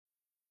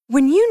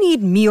When you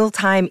need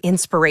mealtime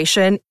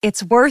inspiration,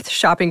 it's worth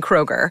shopping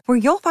Kroger, where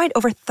you'll find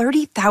over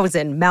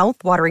 30,000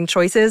 mouth-watering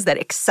choices that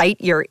excite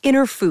your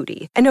inner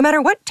foodie. And no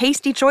matter what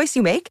tasty choice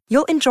you make,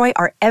 you'll enjoy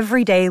our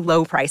everyday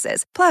low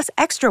prices, plus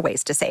extra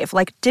ways to save,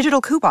 like digital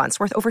coupons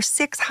worth over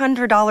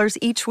 $600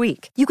 each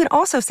week. You can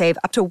also save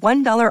up to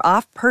 $1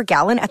 off per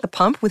gallon at the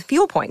pump with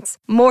fuel points.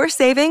 More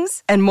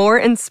savings and more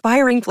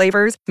inspiring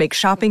flavors make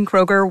shopping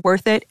Kroger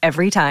worth it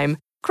every time.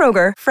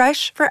 Kroger,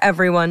 fresh for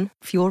everyone.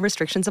 Fuel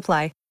restrictions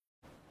apply.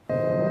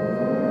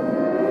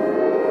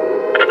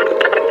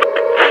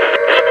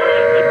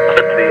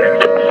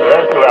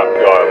 Interrupt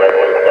your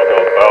regularly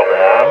scheduled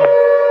program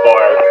for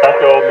a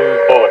special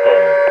news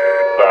bulletin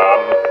from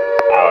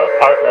our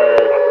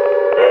partners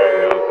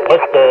in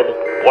Twisted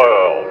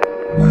World.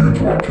 We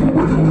interrupt your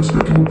regularly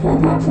scheduled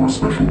program for a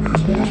special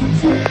news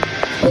bulletin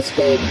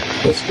from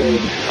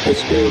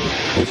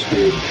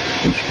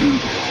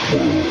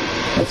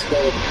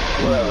Twisted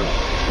World.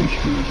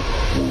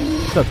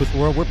 What's up, Twisted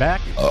World? We're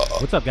back.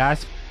 What's up,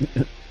 guys?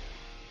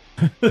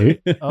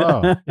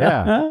 Oh,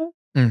 yeah.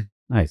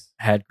 Nice.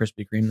 I had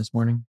Krispy Kreme this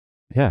morning.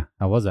 Yeah.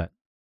 How was that?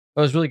 It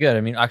was really good.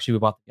 I mean, actually, we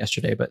bought them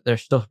yesterday, but they're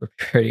still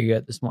pretty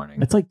good this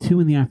morning. It's like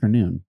 2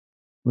 p.m.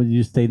 Would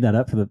you just save that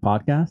up for the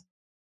podcast?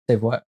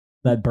 Save what?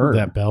 That bird.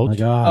 That belch? Like,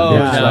 Oh,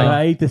 yeah, no.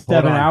 I ate this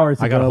 7 on. hours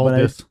ago. I gotta hold but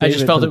this. I saved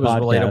just it felt for it the was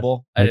podcast.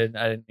 relatable. I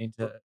didn't mean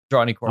to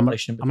draw any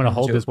correlation. I'm going to between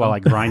hold the two this of while I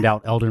them. grind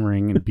out Elden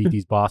Ring and beat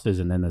these bosses,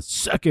 and then the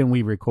second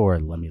we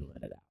record, let me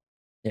let it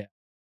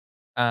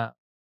out.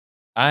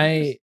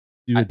 I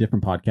Do a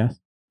different podcast.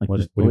 Like What-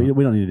 just, what do you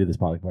we don't need to do this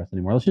podcast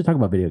anymore. Let's just talk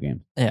about video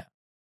games. Yeah.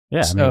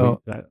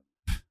 So-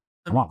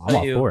 I'm all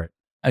for it.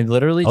 I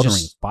literally Elden Ring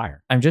is just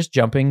fire. I'm just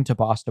jumping to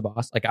boss.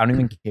 Like, I don't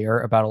even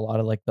care about a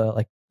lot of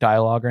the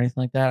dialogue or anything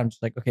like that. I'm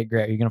just like, okay,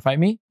 great. Are you gonna fight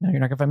me? No, you're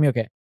not gonna fight me.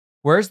 Okay.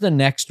 Where's the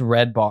next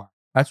red bar?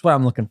 That's what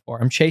I'm looking for.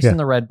 I'm chasing Yeah.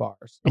 the red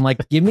bars. I'm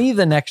like, give me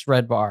the next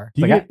red bar.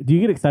 Do you, Like, do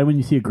you get excited when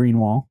you see a green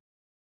wall?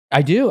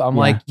 I do. I'm Yeah.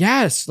 like,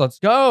 yes, let's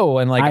go.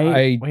 And like,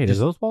 I Wait, just, is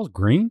those balls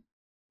green?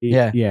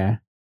 Yeah. Yeah.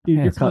 Dude,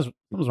 Man, you're color-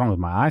 something's wrong with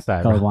my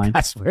eyesight. bro. Colorblind.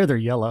 I swear they're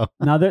yellow.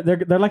 No, they're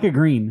like a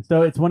green.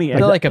 So it's funny. they're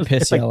like a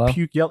piss It's like yellow.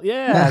 puke yellow.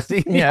 Yeah.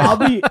 See? Yeah. I'll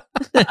be.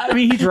 I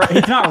mean, he's right.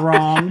 He's not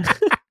wrong.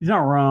 He's not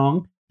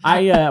wrong.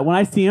 I when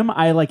I see him,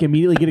 I like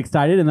immediately get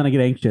excited and then I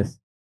get anxious.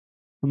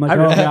 I'm like,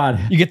 oh god,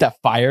 You get that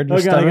fired.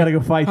 oh god, I gotta go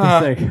fight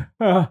this thing.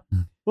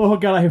 Oh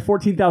god, I have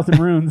 14,000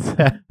 runes.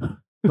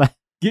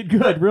 Get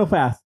good real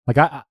fast. Like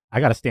I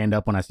got to stand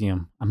up when I see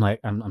him. I'm like,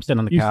 I'm sitting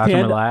on the You couch, I'm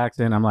stand up?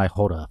 relaxing. I'm like,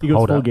 hold up, He goes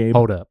hold full up, Gabe.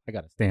 hold up. I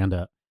got to stand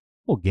up.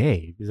 Well,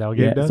 Gabe, is that what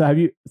Gabe Yeah. does? So have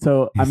you?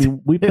 So I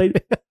mean, we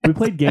played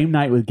game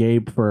night with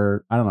Gabe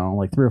for I don't know,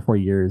 like 3 or 4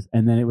 years,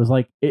 and then it was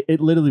like it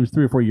literally was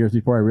 3 or 4 years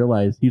before I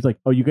realized he's like,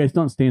 oh, you guys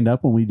don't stand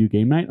up when we do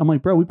game night. I'm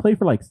like, bro, we play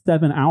for like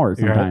 7 hours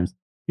You're right. sometimes.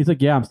 He's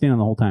like, yeah, I'm standing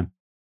the whole time.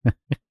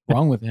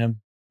 wrong with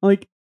him.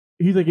 Like,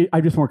 he's like,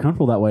 I'm just more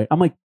comfortable that way. I'm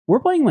like, we're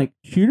playing like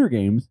shooter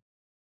games.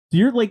 So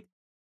you're like,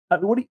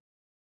 what are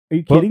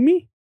you kidding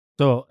me?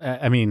 So,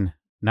 I mean,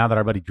 now that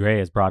our buddy Dre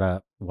has brought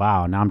up,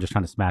 wow, now I'm just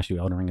trying to smash you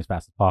Elden Ring as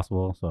fast as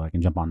possible so I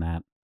can jump on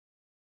that.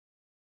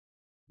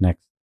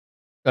 Next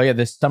Oh yeah,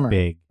 this summer.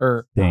 big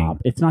Or thing.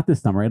 It's not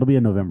this summer. It'll be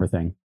a November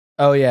thing.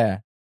 oh yeah.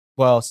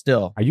 Well,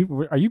 still, Are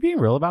you being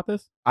real about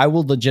this? I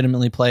will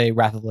legitimately play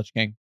Wrath of the Lich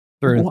King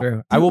through and What? through.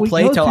 Dude, I will we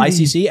play go till through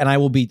ICC, and I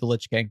will beat the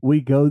Lich King.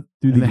 We go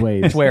through these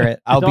waves. Swear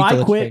it. I'll so beat the I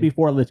Lich quit King.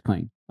 before Lich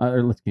King.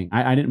 Or Lich King.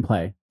 I didn't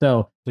play.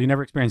 So So you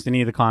never experienced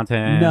any of the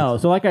content? no.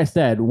 So like I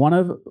said,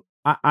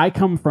 I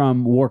come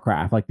from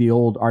Warcraft, like the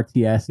old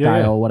RTS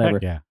style, whatever.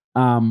 Heck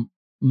yeah.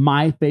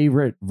 My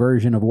favorite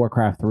version of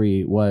Warcraft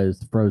 3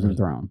 was Frozen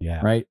Throne.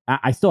 Yeah. Right.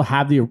 I still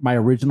have my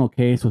original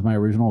case with my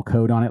original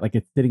code on it. Like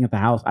it's sitting at the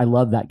house. I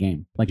love that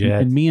game. Like Yeah.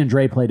 and me and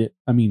Dre played it.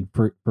 I mean,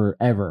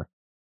 forever.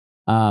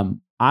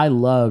 I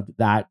loved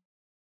that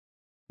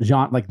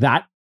genre, like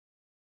that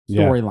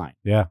Yeah. storyline.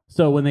 Yeah.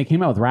 So when they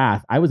came out with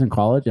Wrath, I was in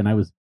college and I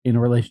was in a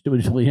relationship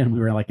with Julian. We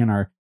were like in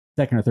our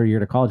second or third year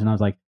to college, and I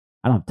was like,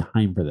 I don't have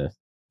time for this.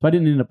 So I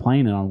didn't end up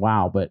playing it on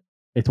WoW, but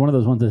it's one of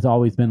those ones that's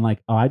always been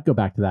like, oh, I'd go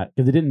back to that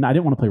because I didn't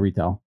want to play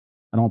retail.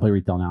 I don't want to play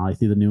retail now. I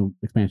see the new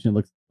expansion; it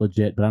looks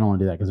legit, but I don't want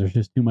to do that because there's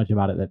just too much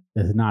about it that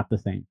is not the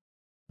same.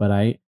 But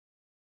I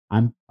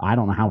don't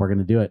know how we're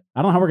gonna do it.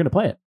 I don't know how we're gonna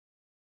play it.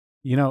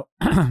 You know,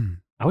 I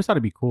always thought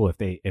it'd be cool if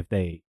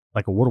they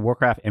like a World of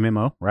Warcraft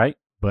MMO, right?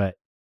 But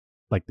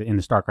like in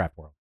the StarCraft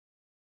world.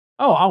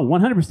 Oh,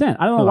 100%.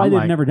 I don't know why I'm they've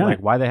like- never done like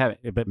it. why they haven't.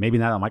 But maybe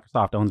now that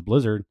Microsoft owns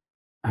Blizzard,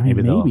 I mean,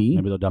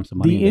 maybe they'll dump some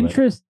money. the into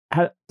interest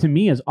to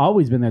me has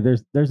always been there.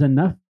 There's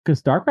enough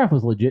because StarCraft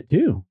was legit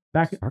too.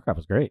 Back, StarCraft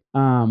was great.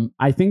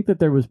 I think that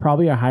there was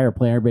probably a higher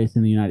player base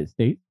in the United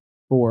States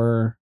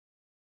for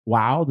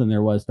WoW than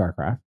there was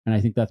StarCraft, and I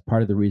think that's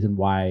part of the reason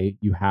why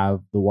you have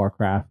the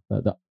Warcraft,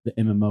 the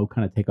MMO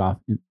kind of take off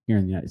here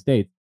in the United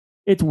States.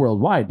 It's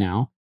worldwide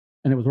now,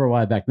 and it was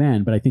worldwide back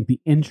then. But I think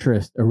the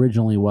interest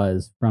originally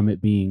was from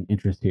it being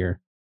interest here.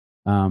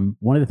 One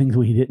of the things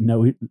we didn't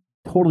know,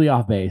 totally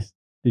off base.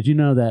 Did you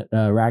know that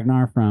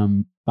Ragnar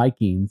from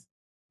Vikings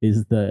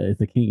is the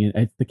king?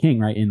 It's the king,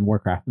 right, in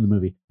Warcraft in the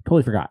movie.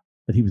 Totally forgot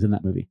that he was in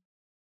that movie.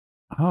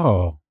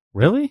 Oh,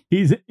 really?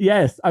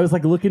 Yes. I was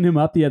like looking him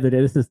up the other day.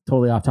 This is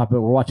totally off topic. We're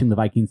watching the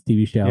Vikings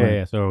TV show. Yeah,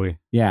 yeah. So are we.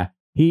 Yeah.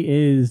 He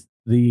is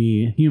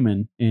the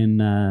human in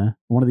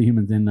one of the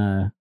humans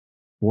in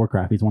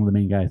Warcraft. He's one of the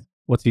main guys.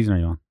 What season are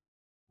you on?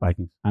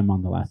 Vikings. I'm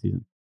on the last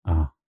season.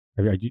 Oh,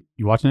 are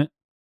you watching it?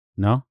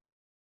 No,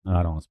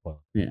 I don't want to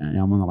spoil it.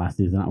 Yeah, I'm on the last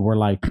season. We're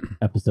like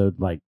episode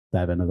like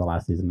 7 of the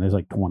last season. There's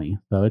like 20,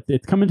 so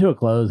it's coming to a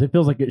close. It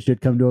feels like it should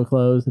come to a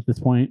close at this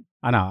point.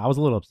 I know. I was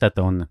a little upset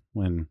though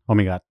when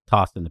homie got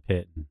tossed in the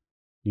pit.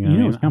 You know, You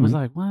know what it's I mean? I was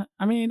coming. like, what?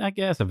 I mean, I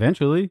guess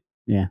eventually.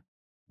 Yeah.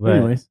 But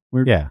Anyways,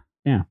 yeah.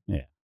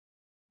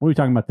 What are we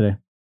talking about today?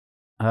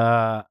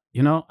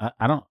 You know,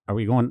 I don't. Are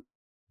we going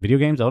video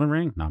games? Elden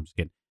Ring? No, I'm just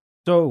kidding.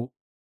 So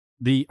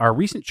our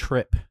recent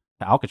trip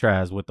to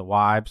Alcatraz with the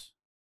wives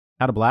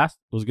had a blast.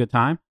 It was a good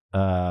time.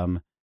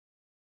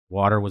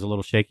 Water was a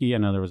little shaky. I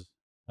know there was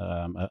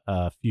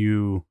a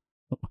few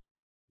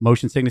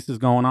motion sicknesses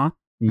going on.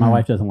 My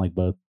wife doesn't like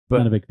both. But-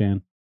 Not a big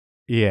fan.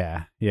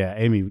 Yeah.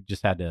 Amy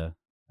just had to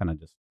kind of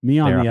just. Me,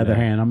 on stare the off other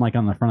there. hand, I'm like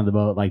on the front of the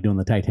boat, like doing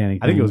the Titanic.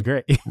 I think it thing. was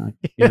great. Like,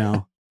 you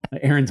know,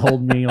 Aaron's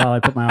holding me while I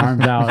put my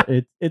arms out.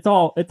 It's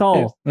all. It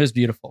was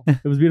beautiful.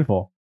 It was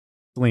beautiful.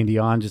 Celine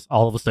Dion just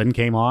all of a sudden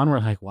came on. We're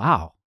like,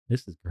 wow,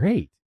 this is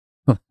great.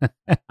 I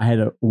had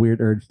a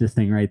weird urge to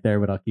sing right there,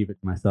 but I'll keep it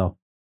to myself.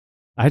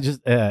 I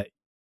just the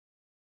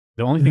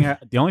only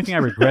thing I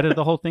regretted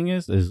the whole thing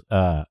is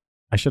I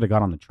should have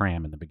got on the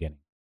tram in the beginning.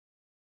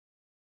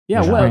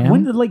 Yeah, The well, tram?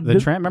 when did like The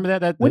tram, remember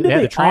that? when did yeah,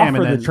 they the tram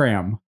offer and the then,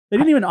 tram? They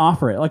didn't even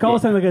offer it. Like all of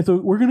a sudden, like, so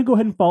we're gonna go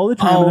ahead and follow the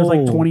tram. And there's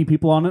like Oh. 20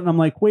 people on it, and I'm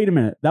like, wait a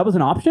minute, that was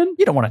an option.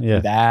 You don't want to Yeah.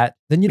 do that.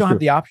 Then you don't True. have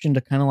the option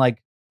to kind of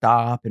like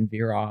stop and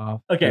veer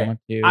off. if you Okay, want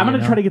to, I'm you gonna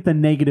know? try to get the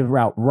negative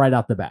route right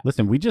out the bat.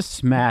 Listen, we just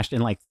smashed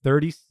in like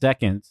 30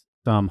 seconds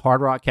some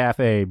Hard Rock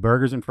Cafe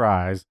burgers and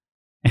fries.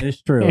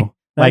 It's true.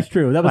 That's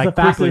true. That was the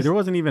quickly. fastest. There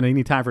wasn't even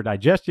any time for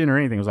digestion or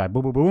anything. It was like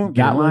boom, boom, boom.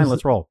 Get That in line. was-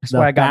 Let's roll. That's the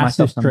why I got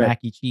myself fastest some trip. mac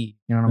and cheese.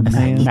 You know what I'm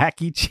saying?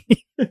 Mackie cheese.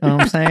 You know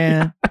what I'm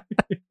saying?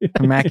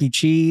 Some mac and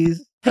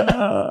cheese.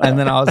 And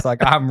then I was like,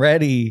 I'm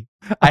ready.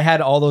 I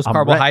had all those I'm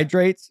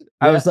carbohydrates.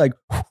 I Yeah. was like,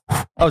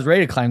 I was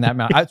ready to climb that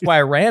mountain. That's why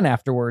I ran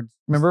afterwards.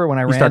 Remember when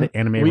I We ran? started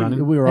anime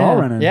running. we were all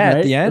running. Yeah, right?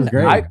 at the It was end,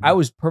 great. I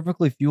was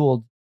perfectly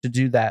fueled to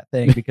do that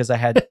thing because I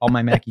had all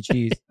my mac and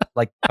cheese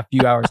like a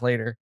few hours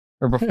later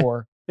or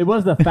before. It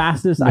was the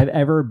fastest I've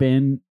ever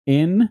been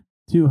in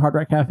to Hard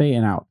Rock Cafe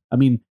and out. I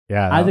mean,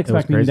 Yeah, I was it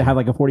expecting crazy. to have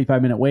like a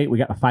 45-minute wait. We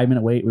got a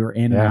 5-minute wait. We were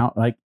in and Yeah. out.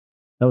 Like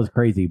that was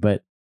crazy,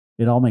 but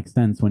it all makes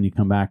sense when you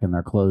come back and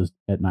they're closed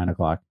at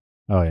 9:00.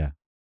 Oh yeah.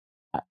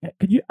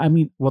 Could you? I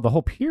mean, Well, the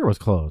whole pier was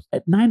closed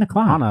at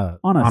 9:00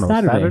 on a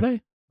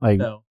Saturday. Like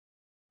So,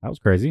 that was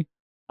crazy.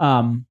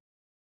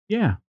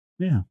 yeah.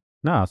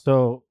 No,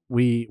 so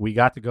we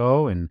got to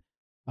go and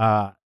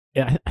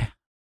yeah,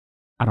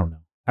 I don't know.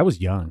 I was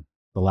young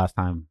the last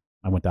time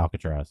I went to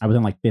Alcatraz. I was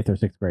in like 5th or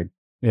 6th grade.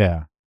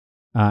 Yeah.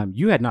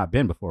 You had not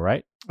been before,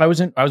 right? I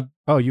was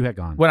Oh, you had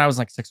gone. when I was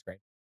like 6th grade.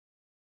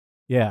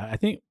 Yeah, I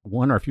think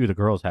one or a few of the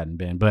girls hadn't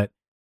been, but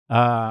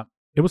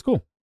it was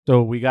cool.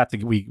 So we got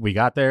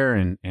there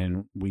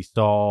and we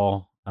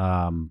saw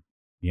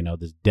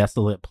this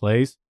desolate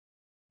place,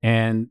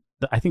 and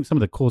I think some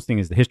of the coolest thing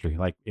is the history.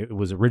 Like it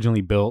was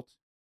originally built.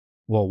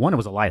 Well, one, it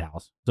was a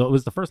lighthouse, so it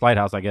was the first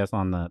lighthouse, I guess,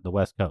 on the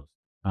West Coast.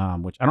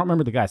 Which I don't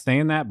remember the guy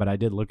saying that, but I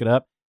did look it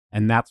up,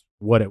 and that's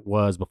what it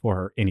was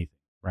before anything,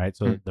 right?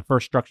 So the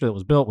first structure that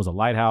was built was a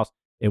lighthouse.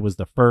 It was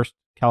the first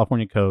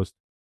California coast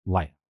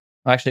lighthouse.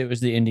 Actually, it was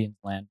the Indians'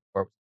 land.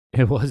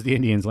 It was the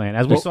Indians' land,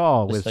 as we Well,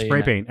 saw just with so you spray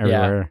know. paint Yeah.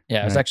 everywhere.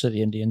 Yeah, it was right? actually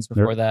the Indians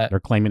before that. They're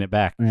claiming it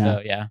back. Yeah.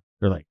 So yeah,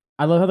 They're like,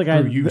 I love how the guy.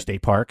 "Screw you,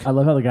 state park." I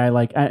love how the guy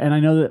and I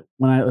know that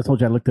when I told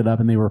you I looked it up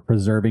and they were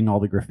preserving all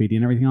the graffiti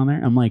and everything on there.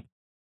 I'm like,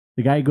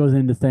 the guy goes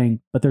into saying,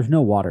 but there's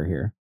no water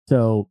here,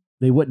 so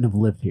they wouldn't have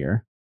lived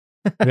here.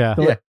 Yeah,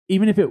 So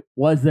even if it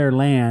was their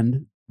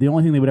land, the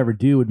only thing they would ever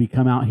do would be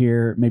come out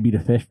here maybe to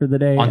fish for the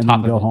day On and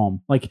top then go of it.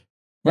 home. Like,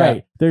 Yeah.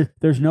 right?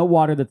 There's no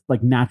water that's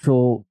like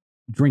natural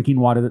drinking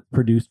water that's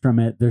produced from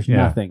it. There's Yeah.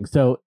 nothing.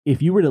 So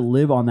if you were to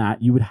live on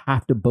that, you would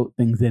have to boat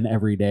things in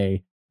every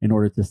day in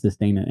order to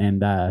sustain it.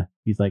 And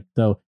he's like,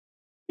 so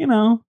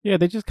yeah.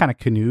 They just kind of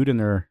canoed in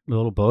their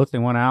little boats. They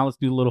went out, let's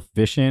do a little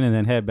fishing, and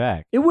then head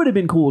back. it would have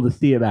been cool to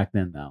see it back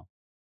then, though.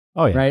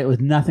 Oh yeah, Right? With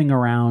nothing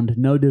around,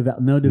 no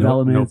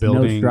developments, no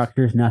buildings.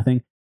 structures,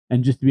 nothing,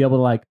 and just to be able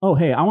to like, oh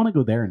hey, I want to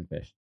go there and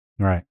fish.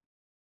 right.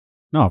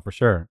 No, for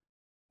sure.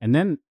 And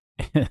then,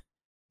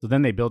 so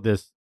then they built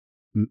this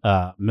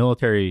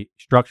military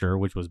structure,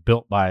 which was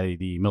built by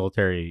the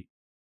military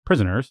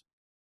prisoners,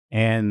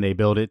 and they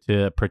built it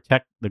to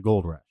protect the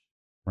gold rush.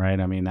 Right.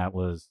 I mean, that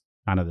was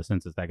kind of the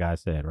census that guy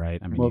said.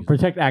 Right. I mean, Well, he's-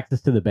 protect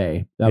access to the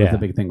bay. That was Yeah. the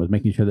big thing, was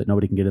making sure that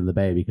nobody can get in the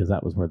bay because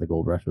that was where the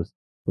gold rush was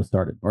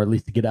started, or at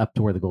least to get up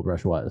to where the gold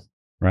rush was.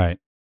 right.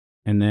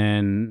 And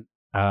then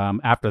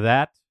after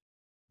that,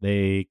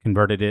 they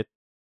converted it.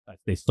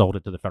 They sold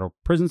it to the federal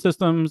prison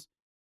systems,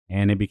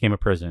 and it became a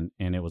prison.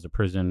 And it was a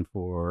prison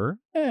for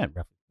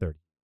roughly 30,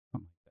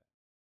 something like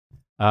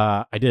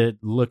that. I did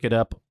look it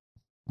up.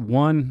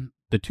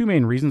 The two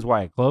main reasons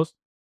why it closed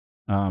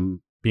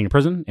being a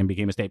prison and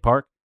became a state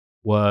park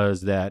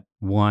was that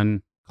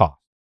one cost.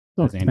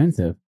 So As in-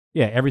 expensive.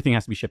 Yeah, everything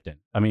has to be shipped in.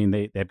 I mean,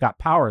 they've got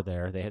power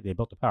there. They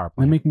built a power They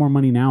plant. make more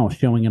money now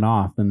showing it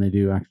off than they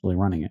do actually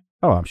running it.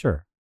 Oh, I'm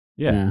sure.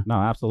 Yeah, Yeah. no,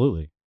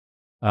 absolutely.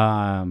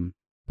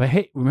 But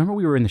hey, remember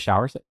we were in the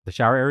shower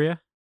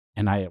area,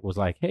 and I was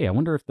like, hey, I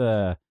wonder if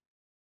the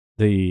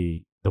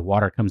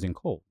water comes in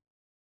cold,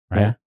 right?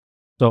 Yeah.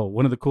 So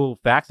one of the cool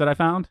facts that I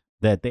found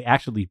that they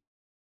actually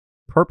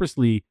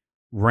purposely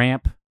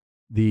ramp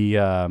the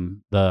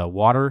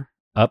water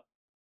up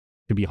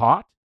to be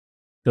hot,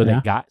 so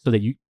Yeah.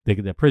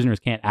 the prisoners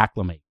can't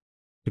acclimate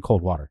to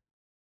cold water.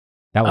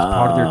 That was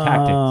part of their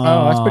tactics.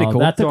 Oh, that's pretty cool.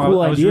 That's a So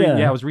cool I was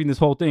idea. I was reading this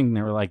whole thing. And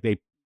they were like,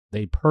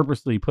 they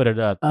purposely put it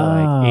up to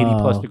like 80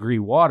 plus Oh. degree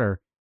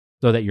water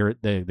so that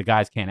the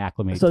guys can't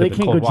acclimate. So to they the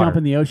can't go cold water. jump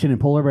in the ocean and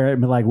polar bear it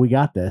and be like, we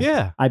got this.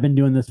 Yeah. I've been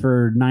doing this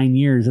for 9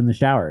 years in the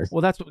showers.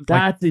 Well, that's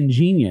That's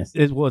ingenious.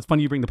 it's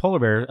funny you bring the polar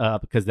bear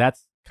up because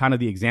that's kind of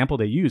the example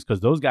they use because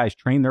those guys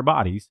train their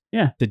bodies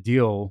to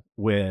deal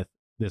with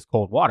this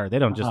cold water. They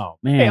don't just Oh,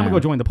 man. hey, I'm gonna go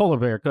join the polar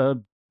bear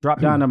club, drop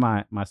down to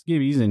my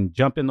skivvies and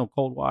jump in the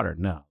cold water.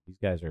 No, these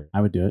guys are.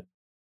 I would do it.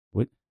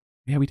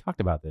 Yeah, we talked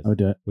about this. I would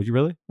do it. Would you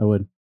really? I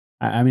would.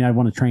 I mean, I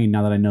want to train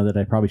now that I know that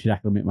I probably should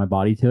acclimate my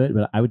body to it,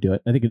 but I would do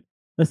it. I think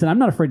listen, I'm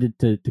not afraid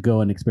to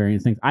go and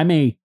experience things. I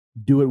may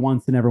do it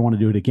once and never want to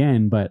do it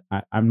again, but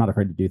I'm not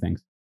afraid to do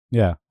things.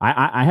 Yeah.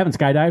 I haven't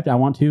skydived. I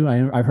want to.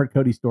 I've heard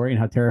Cody's story and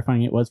how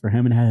terrifying it was for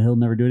him and how he'll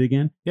never do it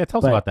again. Yeah, tell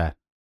us But- about that.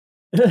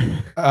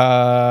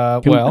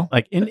 Uh, Can we- well,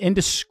 like in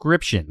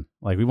description,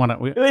 like we want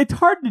to. It's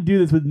hard to do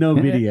this with no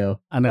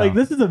video. I know. Like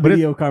this is a But it's-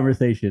 video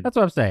conversation. That's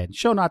what I'm saying.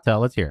 Show not tell.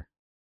 Let's hear.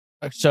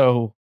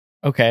 so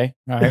okay,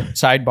 all right.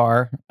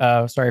 Sidebar.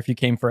 Sorry if you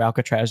came for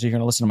Alcatraz. You're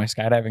going to listen to my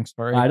skydiving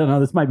story. I don't know.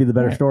 This might be the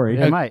better Right. story.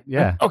 It might.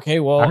 Yeah. Okay, I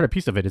well, heard a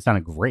piece of it. It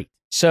sounded great.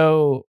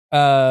 so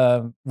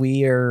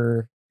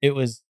it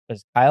was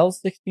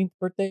Kyle's 16th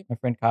birthday, my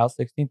friend Kyle's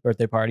 16th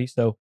birthday party.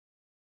 So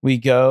we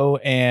go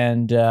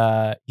and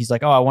he's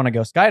like, oh, I want to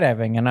go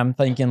skydiving. And I'm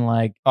thinking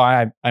like,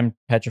 oh, I'm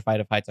petrified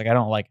of heights. Like I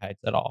don't like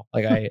heights at all.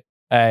 Like I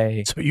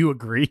So you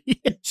agree?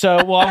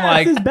 so well, I'm That's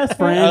like, his best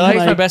friend. He's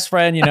my like- best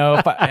friend, you know.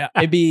 If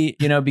it'd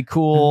be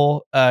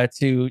cool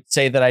to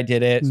say that I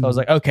did it. So I was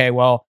like, okay,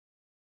 well,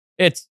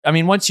 I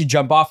mean, once you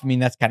jump off, I mean,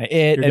 that's kind of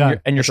it, You're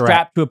done. and you're That's a wrap.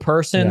 strapped to a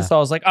person. Yeah. So I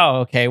was like,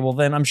 oh, okay, well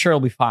then I'm sure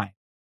it'll be fine.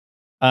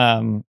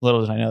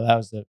 Little did I know that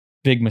was a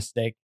big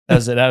mistake.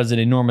 That was an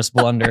enormous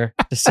blunder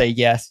to say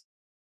yes.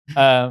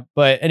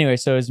 But anyway,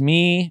 so it was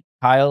me,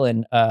 Kyle,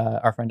 and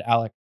our friend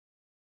Alec.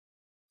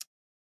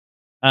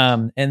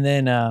 And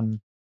then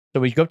so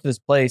we go up to this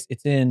place.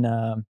 It's in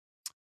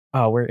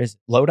where is it?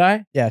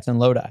 Lodi? Yeah, it's in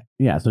Lodi.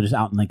 Yeah, so just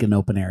out in like an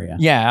open area.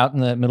 Yeah, out in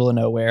the middle of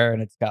nowhere,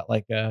 and it's got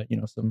like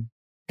some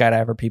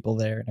skydiver people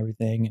there and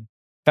everything. And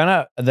found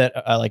out that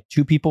like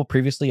 2 people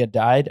previously had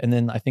died, and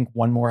then I think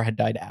 1 more had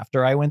died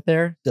after I went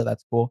there. So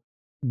that's cool.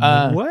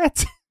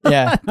 What?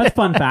 Yeah, That's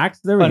fun facts.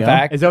 There we fun go.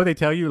 fact. Is that what they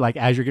tell you? Like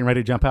as you're getting ready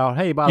to jump out?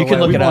 Hey, by the You can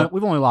way, look we've it only, up.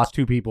 we've only lost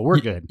 2 people. We're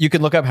good. You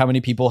can look up how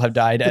many people have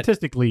died at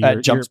Statistically,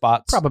 jump your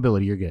spots.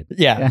 probability, you're good.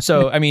 Yeah.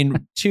 So, I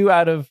mean, 2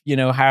 out of,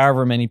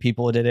 however many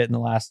people did it in the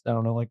last, I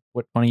don't know, like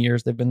what, 20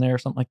 years they've been there or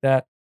something like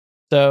that.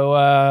 So,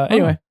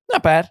 anyway,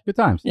 not bad. Good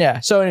times.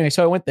 Yeah. So, anyway,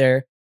 so I went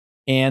there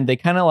and they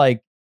kind of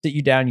like sit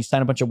you down, you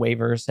sign a bunch of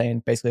waivers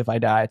saying basically if I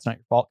die, it's not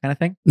your fault kind of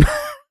thing.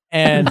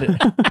 And,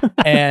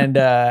 and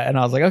I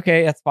was like,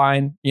 okay, that's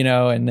fine,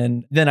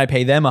 and then I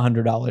pay them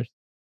 $100.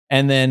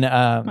 And then,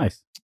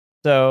 Nice.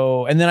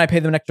 so, and then I pay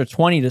them an extra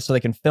 20 just so they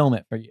can film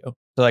it for you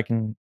so I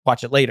can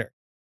watch it later.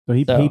 So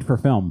he So- paid for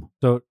film.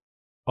 So,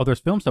 there's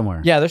film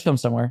somewhere. Yeah, there's film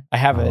somewhere. I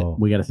have it. Oh,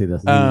 We got to see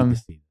this. we need Um, to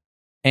see.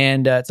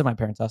 And it's at my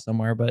parents' house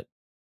somewhere. But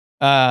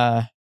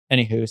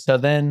anywho, so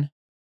then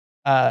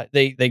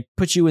they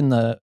put you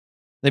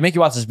they make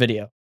you watch this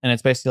video, and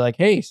it's basically like,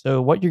 hey,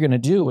 so what you're gonna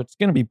do? It's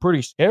gonna be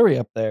pretty scary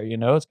up there, It's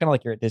kind of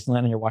like you're at Disneyland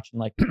and you're watching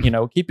like,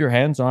 keep your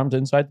hands armed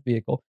inside the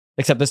vehicle.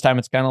 Except this time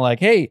it's kind of like,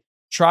 hey,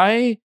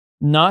 try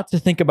not to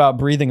think about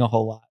breathing a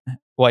whole lot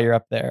while you're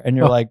up there, and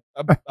you're like,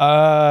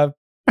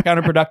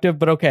 counterproductive,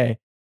 but okay,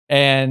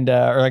 and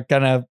or like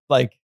kind of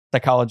like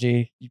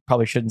psychology. You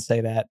probably shouldn't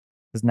say that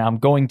because now I'm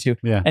going to.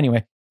 Yeah.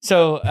 Anyway,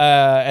 so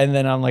and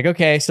then I'm like,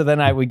 okay, so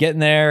then we get in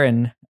there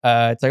and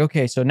it's like,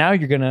 okay, so now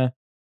you're gonna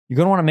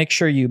want to make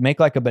sure you make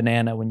like a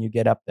banana when you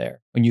get up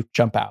there, when you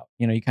jump out.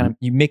 You kind of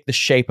you make the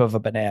shape of a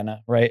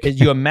banana, right?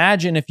 You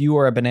imagine if you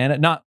were a banana,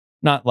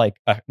 not like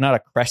not a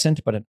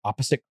crescent, but an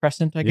opposite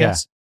crescent, I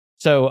guess.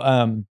 So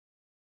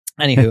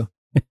anywho,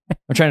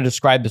 I'm trying to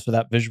describe this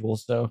without visuals,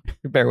 so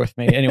bear with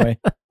me. Anyway,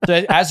 so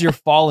as you're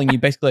falling, you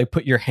basically like,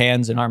 put your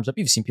hands and arms up.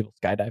 You've seen people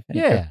skydive.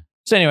 Yeah.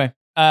 So anyway,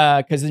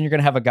 because then you're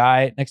gonna have a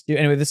guy next to you.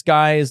 Anyway, this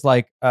guy is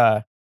like,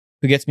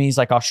 who gets me? He's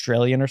like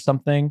Australian or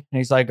something, and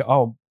he's like,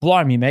 "Oh,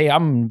 blimey, mate,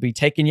 I'm gonna be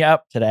taking you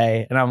up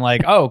today." And I'm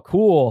like, "Oh,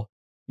 cool,"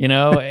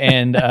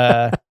 and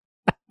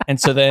and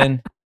so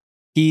then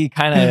he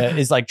kind of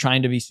is like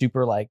trying to be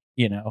super like,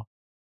 hyped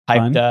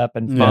Fun? up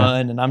and Yeah.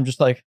 fun, and I'm just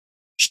like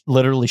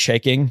literally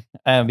shaking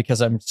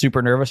because I'm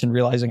super nervous and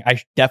realizing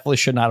I definitely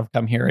should not have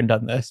come here and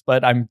done this,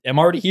 but I'm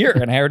already here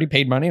and I already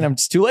paid money and I'm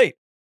just too late.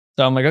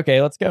 So I'm like,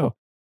 okay, let's go.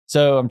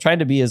 So I'm trying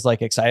to be as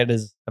like excited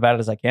about it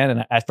as I can.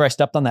 And after I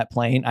stepped on that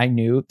plane, I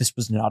knew this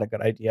was not a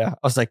good idea. I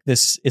was like,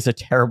 this is a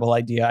terrible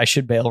idea. I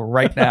should bail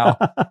right now.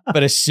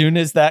 But as soon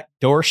as that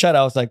door shut,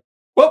 I was like,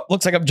 well,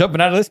 looks like I'm jumping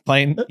out of this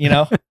plane, you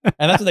know?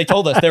 And that's what they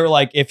told us. They were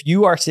like, if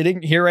you are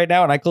sitting here right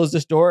now and I close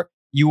this door,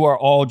 you are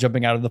all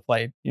jumping out of the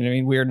plane. You know what I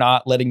mean? We're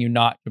not letting you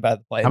not jump out of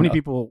the plane. How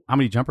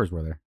many jumpers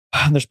were there?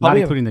 There's Not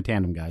probably including the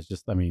tandem guys.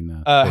 Just, I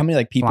mean, how many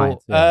like people?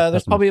 clients, yeah,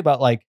 There's customers. probably about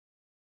like,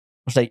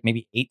 let's say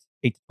maybe 8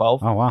 to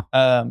 12. Oh,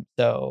 wow.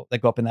 So they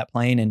go up in that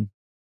plane, and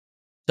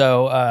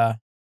so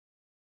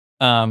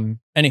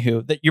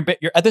anywho, that you're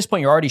at this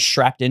point you're already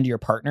strapped into your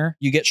partner.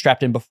 You get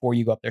strapped in before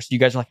you go up there, so you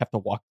guys like have to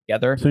walk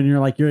together. So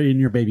you're in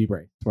your baby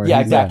brace. Where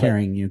Yeah, he's not exactly.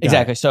 carrying you. Got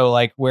Exactly. it. So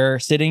like we're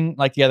sitting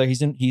like together.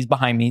 He's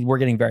behind me. We're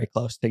getting very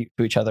close to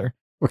each other.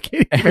 We're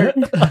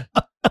kidding.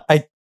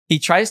 He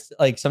tries to,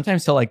 like,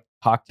 sometimes he'll like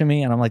talk to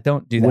me, and I'm like,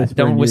 don't do that. Whisper in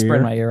Don't your whisper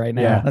in ear? my ear right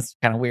now. Yeah. That's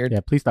kind of weird.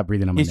 Yeah, please stop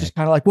breathing on my He's neck. just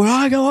kind of like, well,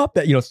 I go up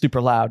there,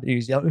 super loud.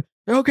 He's yelling,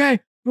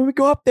 okay, when we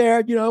go up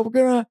there, we're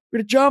gonna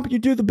jump and you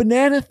do the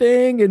banana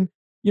thing, and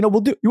you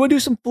want to do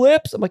some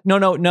flips? I'm like, no, I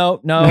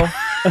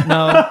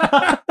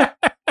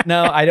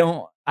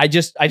don't. I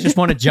just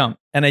want to jump,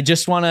 and I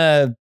just want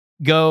to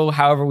go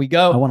however we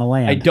go. I want to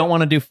land. I don't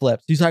want to do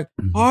flips. He's like,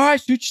 all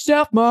right, suit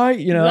yourself, mate.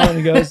 And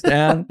he goes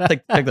down,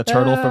 like the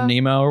turtle from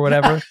Nemo or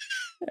whatever.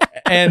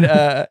 And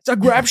so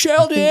grab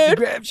shell, dude.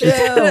 Grab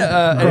shell.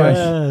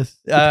 Anyway,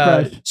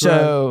 Yes. It's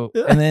so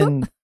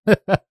and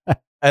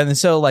then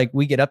so like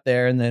we get up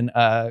there, and then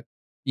they're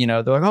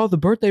like, oh, the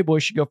birthday boy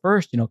should go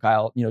first.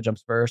 Kyle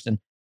jumps first, and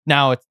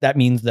now that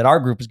means that our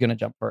group is going to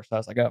jump first. So I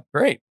was like, oh,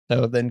 great.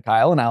 So then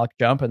Kyle and Alec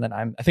jump, and then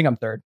I think I'm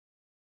third.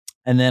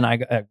 And then I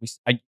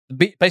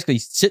basically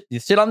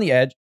sit on the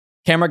edge.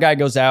 Camera guy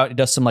goes out. He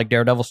does some like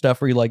Daredevil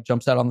stuff where he like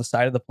jumps out on the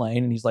side of the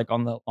plane, and he's like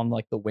on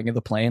like the wing of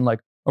the plane, like,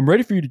 I'm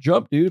ready for you to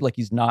jump, dude. Like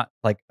he's not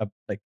like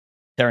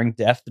staring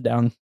death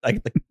down.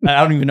 Like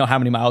I don't even know how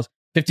many miles.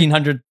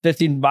 1,500,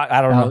 15. I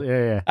don't know.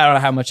 Yeah. I don't know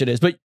how much it is,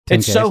 but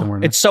 10K somewhere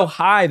in there. it's so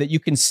high that you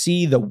can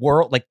see the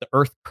world, like the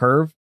Earth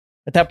curve.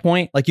 At that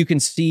point, like you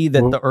can see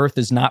that the Earth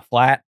is not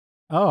flat.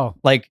 Oh,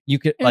 Like you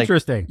could, like,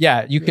 interesting.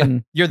 yeah, you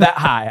can. You're that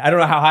high. I don't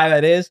know how high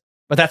that is,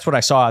 but that's what I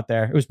saw out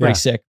there. It was pretty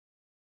sick.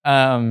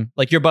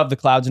 Like you're above the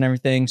clouds and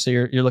everything, so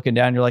you're looking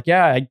down. You're like,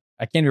 yeah,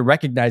 I can't even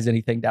recognize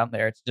anything down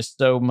there. It's just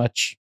so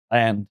much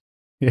land,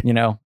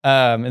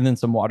 and then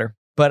some water.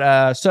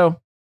 But so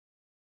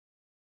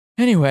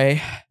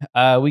anyway,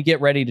 we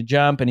get ready to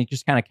jump, and he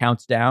just kind of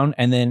counts down,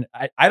 and then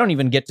I don't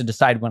even get to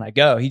decide when I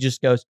go. He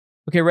just goes,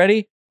 okay,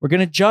 ready? We're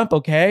going to jump.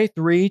 Okay.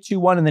 3, 2,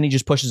 1. And then he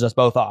just pushes us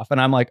both off.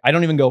 And I'm like, I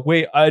don't even go,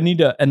 wait, I need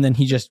to. And then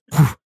you just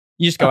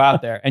go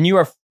out there, and you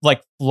are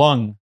like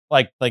flung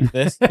like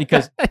this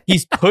because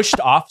he's pushed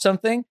off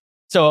something.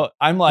 So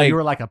I'm So like, you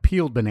were like a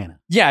peeled banana.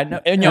 yeah,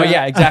 no,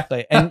 yeah,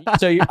 exactly. And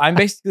so I'm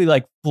basically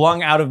like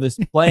flung out of this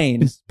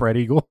plane, Spread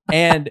eagle.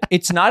 and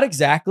it's not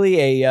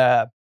exactly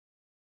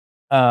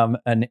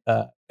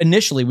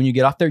initially when you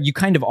get off there, you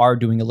kind of are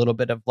doing a little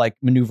bit of like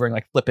maneuvering,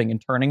 like flipping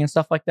and turning and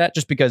stuff like that,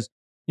 just because,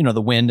 the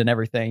wind and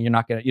everything. You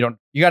got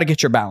to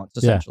get your balance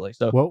essentially.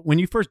 So Well, when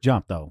you first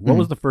jumped though, what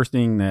was the first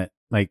thing that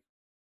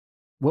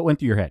what went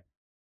through your head?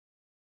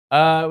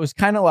 it was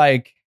kind of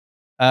like,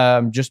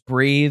 just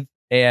breathe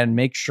and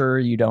make sure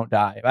you don't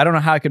die. I don't know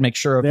how I could make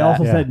sure of They that.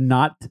 also said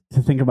not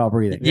to think about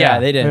breathing. Yeah,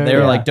 they didn't. They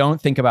were Yeah. like, don't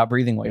think about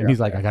breathing while you're And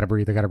he's up like, there. I gotta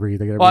breathe.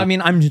 Well, I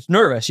mean, I'm just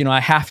nervous. I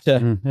have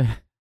to,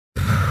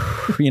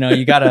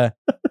 you gotta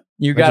Did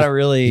you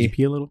really,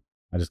 pee a little?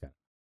 I just got.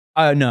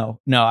 no,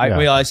 Yeah.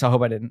 I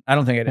hope I didn't. I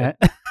don't think I did.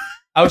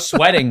 I was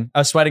sweating. I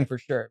was sweating for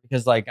sure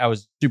because like I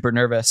was super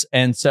nervous.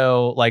 And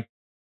so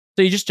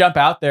so you just jump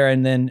out there,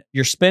 and then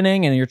you're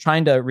spinning and you're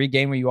trying to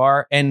regain where you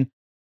are. And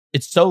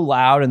it's so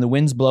loud and the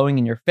wind's blowing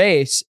in your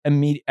face.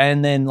 And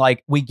then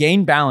like we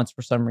gain balance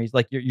for some reason.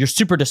 Like you're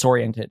super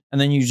disoriented.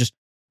 And then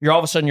you're all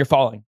of a sudden you're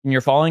falling.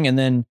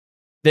 And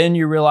then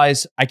you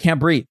realize I can't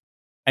breathe.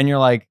 And you're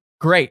like,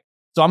 great.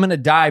 So I'm going to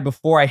die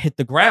before I hit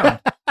the ground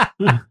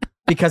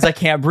because I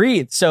can't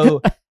breathe.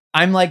 So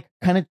I'm like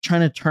kind of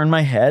trying to turn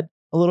my head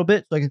a little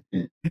bit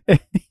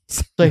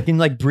so I can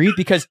like breathe,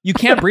 because you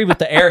can't breathe with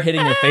the air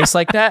hitting your face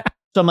like that.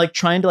 So I'm like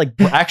trying to like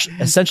actually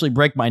essentially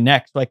break my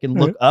neck so I can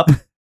look up.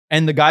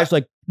 And the guy's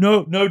like,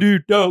 no,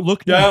 dude, don't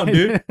look down,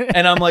 dude.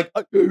 And I'm like,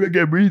 I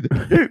can't breathe.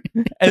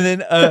 And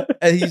then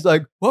and he's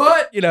like,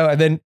 what? And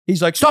then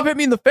he's like, stop hitting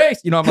me in the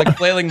face. I'm like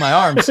flailing my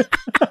arms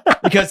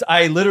because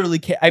I literally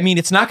can't. I mean,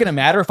 it's not going to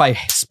matter if I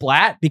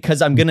splat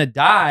because I'm going to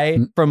die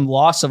from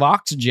loss of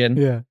oxygen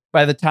Yeah.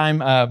 by the time,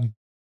 by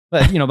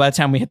the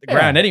time we hit the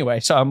ground anyway.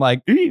 So I'm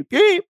like,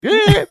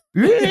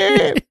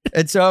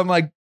 and so I'm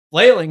like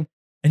flailing.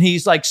 And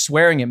he's like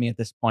swearing at me at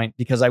this point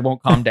because I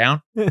won't calm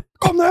down.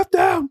 Calm that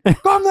down.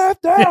 Calm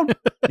that down.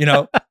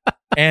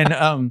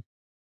 And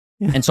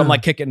so I'm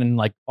like kicking and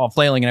like all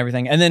flailing and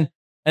everything. And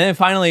then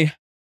finally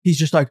he's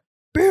just like,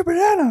 be a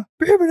banana,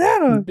 be a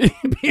banana.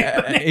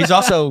 He's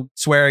also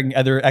swearing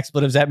other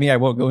expletives at me I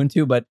won't go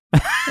into, but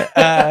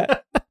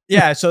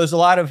yeah, so there's a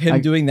lot of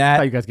him doing That's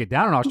how that. you guys get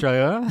down in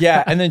Australia. Huh?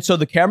 Yeah, and then so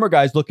the camera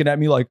guy's looking at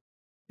me like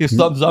his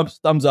thumbs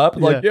up,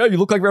 like, yeah, you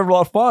look like you're having a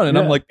lot of fun. And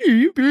I'm like,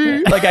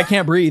 like I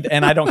can't breathe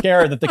and I don't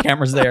care that the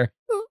camera's there.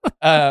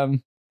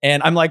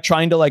 And I'm like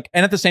trying to like,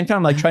 and at the same time,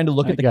 I'm like trying to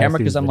look at the camera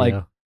because I'm like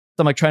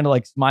trying to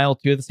like smile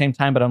too at the same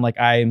time, but I'm like,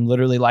 I'm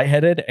literally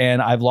lightheaded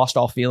and I've lost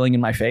all feeling in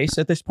my face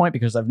at this point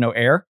because I have no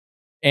air.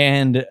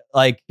 And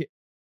like,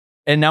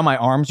 and now my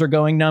arms are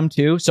going numb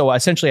too. So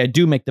essentially I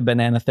do make the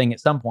banana thing at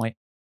some point.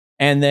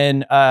 And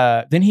then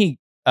he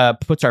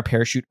puts our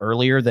parachute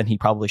earlier than he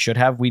probably should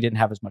have. We didn't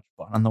have as much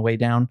fun on the way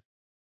down.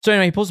 So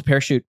anyway, he pulls the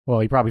parachute. Well,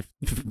 he probably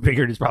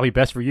figured it's probably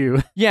best for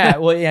you. Yeah,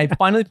 well, yeah, he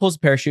finally pulls the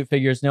parachute,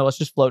 figures, no, let's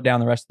just float down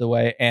the rest of the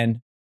way. And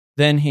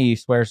then he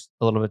swears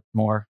a little bit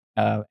more.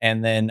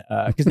 And then,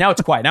 because now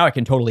it's quiet. Now I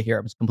can totally hear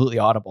him. It's completely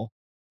audible.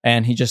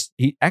 And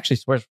he actually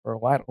swears for a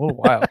little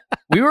while.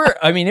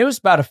 It was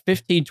about a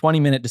 15,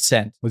 20-minute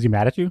descent. Was he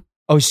mad at you?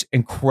 Oh, he's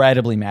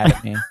incredibly mad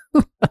at me.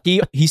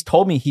 He's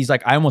told me, he's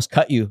like, I almost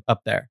cut you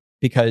up there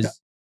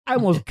because I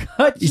almost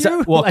cut he's you.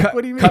 like, well, Like,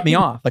 what do you cut mean? me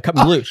off, like cut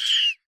me loose.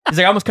 He's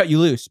like, I almost cut you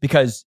loose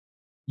because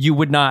you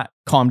would not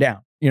calm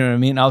down. You know what I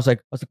mean? I was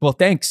like, well,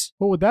 thanks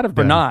What would that have for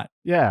been? not.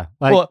 Yeah,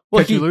 like Well,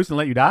 cut you loose and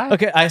let you die.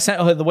 Okay, I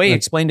sent the way he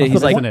explained it. That's He's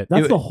the like, point-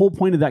 that's the whole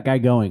point of that guy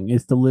going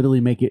is to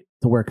literally make it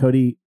to where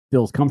Cody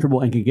feels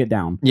comfortable and can get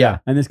down. yeah,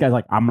 And this guy's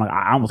like, I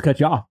almost cut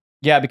you off.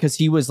 yeah, because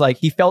he was like,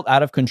 he felt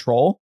out of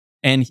control,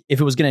 and if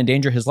it was going to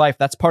endanger his life,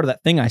 that's part of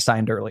that thing I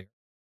signed earlier.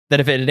 That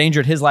if it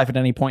endangered his life at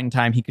any point in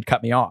time, he could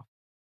cut me off.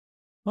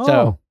 Oh,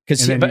 So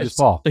because and then you just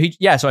fall.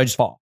 So so I just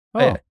fall. Oh,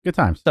 Yeah. good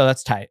times. So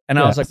that's tight. And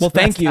I Yeah, was like, well,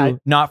 that's thank you tight.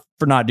 not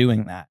for not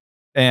doing that.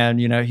 And,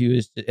 you know,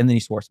 and then he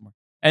swore some more.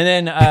 And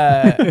then,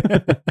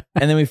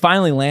 and then we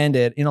finally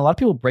landed. You know, a lot of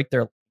people break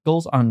their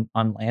ankles on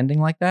landing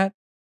like that,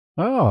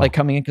 Oh, like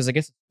coming in, because I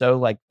guess it's so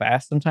like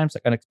fast sometimes,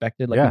 like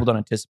unexpected. Like Yeah. people don't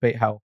anticipate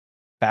how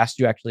fast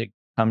you actually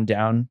come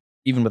down,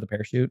 even with a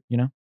parachute, you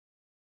know?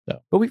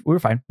 So, but we were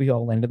fine. We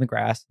all landed in the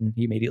grass and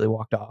he immediately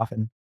walked off.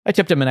 And I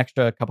tipped him an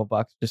extra couple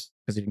bucks just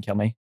because he didn't kill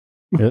me.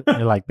 you're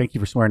like, thank you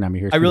for swearing at me.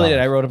 Here's I really did.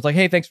 $2. I wrote him like,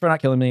 hey, thanks for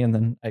not killing me. And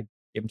then I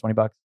gave him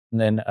 $20.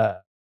 And then,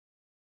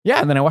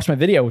 and then I watched my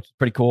video, which was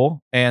pretty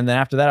cool. And then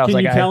after that, I was Can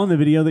like, you tell in the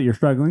video that you're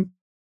struggling?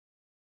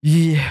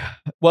 yeah.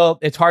 Well,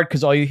 it's hard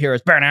because all you hear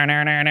is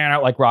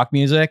like rock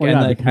music, Well, and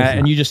yeah, like, because-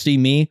 and you just see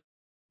me,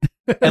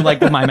 and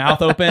like with my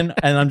mouth open,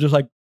 and I'm just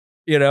like,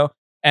 you know.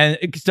 And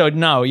so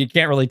no, you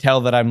can't really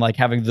tell that I'm like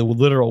having the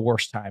literal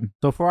worst time.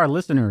 So for our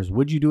listeners,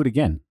 would you do it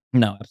again?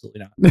 No,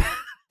 absolutely not.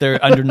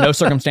 They're under no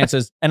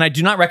circumstances, and I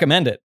do not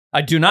recommend it.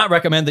 I do not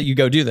recommend that you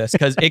go do this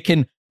because it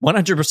can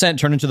 100%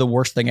 turn into the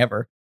worst thing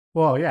ever.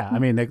 Well, yeah. I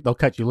mean, they'll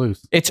cut you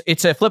loose. It's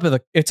a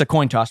it's a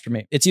coin toss for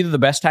me. It's either the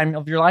best time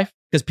of your life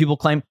because people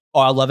claim, oh,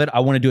 I love it, I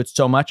want to do it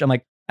so much. I'm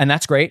like, and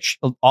that's great.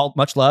 All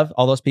much love,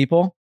 all those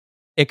people.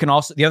 It can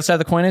also, the other side of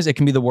the coin is it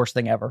can be the worst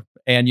thing ever,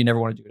 and you never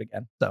want to do it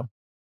again. So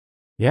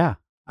Yeah.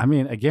 I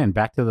mean, again,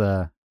 back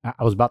to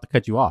I was about to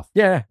cut you off.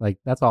 yeah, Like,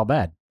 that's all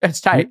bad. it's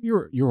tight. You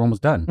were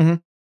almost done.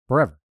 Mhm.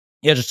 Forever.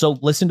 Yeah, just so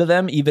listen to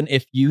them. Even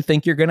if you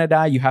think you're gonna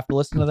die, you have to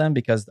listen to them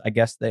because I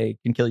guess they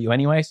can kill you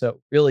anyway.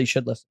 So really, you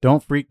should listen.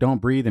 Don't freak, don't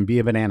breathe, and be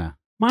a banana.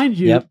 Mind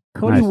you, Yep.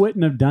 Cody Nice.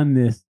 wouldn't have done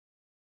this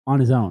on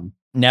his own.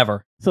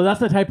 Never. So that's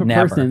the type of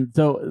Never. person.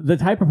 So the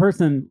type of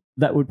person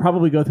that would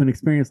probably go through an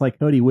experience like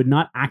Cody would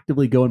not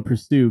actively go and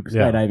pursue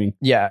Yeah. skydiving.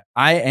 Yeah,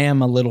 I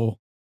am a little.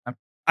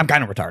 I'm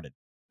kind of retarded.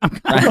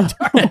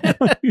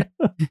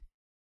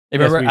 You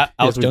remember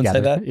Alex Jones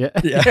said that? Yeah.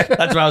 Yeah,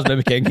 that's what I was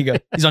mimicking. He goes,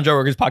 he's on Joe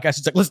Rogan's podcast.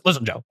 He's like,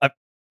 listen, Joe,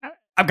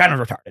 I'm kind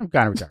of retarded. I'm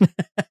kind of retarded.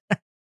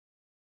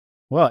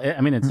 Well,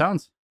 I mean, it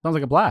sounds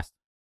like a blast.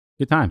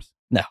 Good times.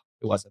 No,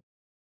 it wasn't.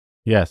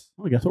 Yes.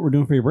 Well, guess what we're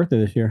doing for your birthday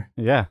this year?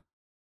 Yeah.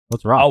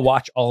 Let's rock. I'll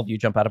watch all of you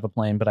jump out of a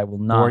plane, but I will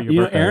Or not. your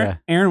You know, birthday,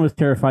 Aaron was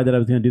terrified that I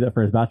was going to do that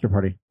for his bachelor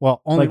party.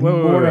 Well, only Like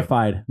wait.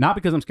 mortified. Not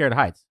because I'm scared of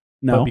heights,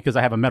 No, but because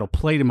I have a metal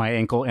plate in my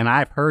ankle, and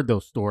I've heard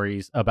those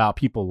stories about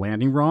people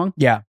landing wrong,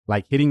 Yeah,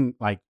 like hitting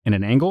like in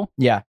an angle.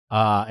 yeah,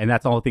 And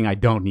that's the only thing I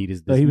don't need is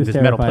So this, he was this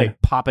metal terrified.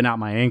 plate popping out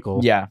my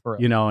ankle. yeah, for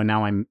real. You know, and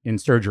now I'm in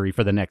surgery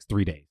for the next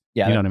 3 days.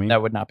 Yeah, you know what I mean?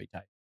 That would not be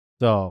tight.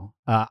 So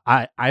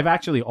I've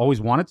actually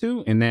always wanted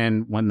to, and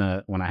then when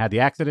I had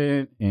the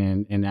accident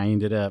and I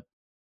ended up,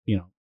 you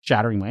know,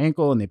 shattering my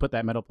ankle, and they put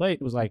that metal plate,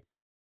 it was like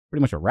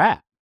pretty much a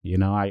wrap. You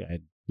know, I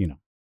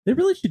they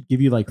really should give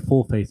you like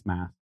full face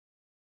mask,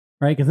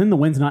 right? Because then the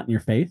wind's not in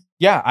your face,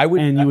 Yeah, I would.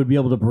 and you would be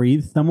able to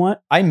breathe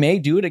somewhat. I may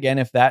do it again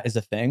if that is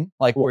a thing.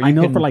 Like, where I you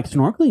know can, for like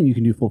snorkeling, you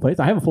can do full face.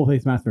 I have a full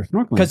face mask for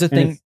snorkeling because and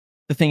it's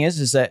the thing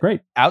is that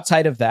great.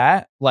 outside of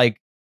that, like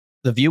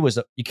the view was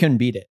you couldn't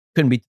beat it.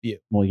 Couldn't beat the view.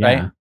 Well, yeah,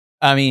 Right?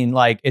 I mean,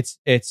 like it's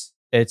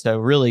a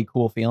really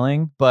cool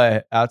feeling,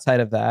 but outside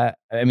of that,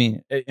 I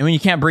mean, when you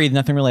can't breathe,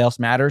 nothing really else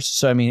matters.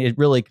 So I mean, it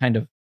really kind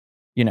of,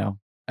 you know,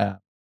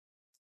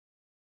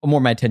 more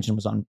my attention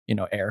was on, you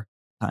know, air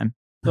time.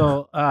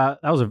 So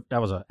that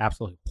was a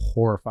absolutely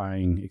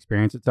horrifying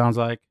experience. It sounds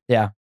like.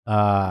 Yeah.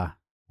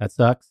 I That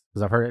sucks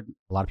because I've heard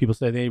a lot of people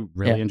say they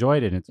really Yeah.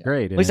 enjoyed it. And it's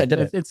great. And At least I did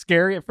it. It's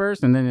scary at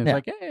first, and then it's Yeah.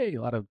 like, hey,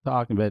 a lot of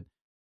talking, but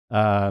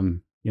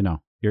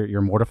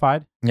you're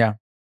mortified. Yeah.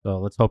 So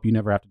let's hope you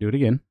never have to do it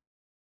again.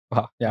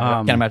 Wow. Yeah. I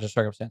Um, can't imagine the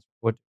circumstance.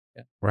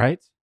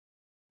 Right.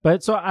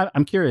 But so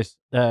I'm curious.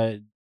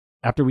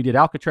 After we did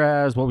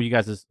Alcatraz, what were you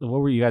guys'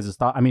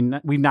 thoughts? I mean,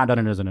 we've not done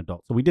it as an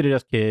adult, so we did it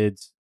as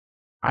kids.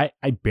 I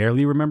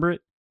barely remember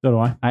it. So do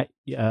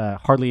I.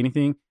 Hardly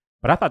anything,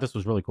 but I thought this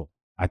was really cool.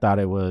 I thought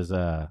it was,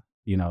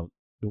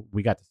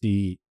 we got to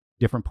see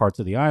different parts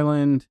of the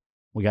island.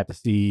 We got to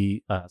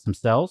see some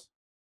cells.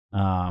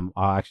 I'll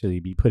actually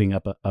be putting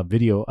up a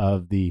video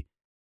of the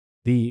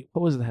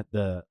what was that?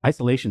 The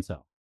isolation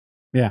cell.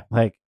 Yeah.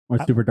 Like, Or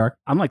it's super dark.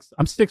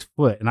 I'm 6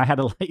 foot, and I had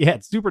to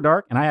it's super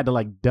dark, and I had to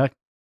like duck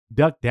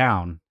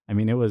down. I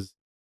mean, those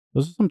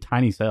are some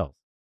tiny cells.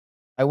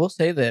 I will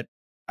say that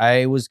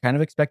I was kind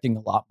of expecting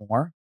a lot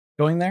more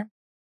going there.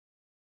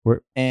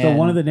 So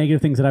one of the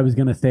negative things that I was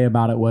going to say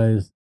about it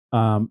was,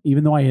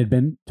 even though I had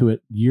been to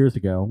it years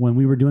ago, when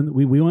we were doing,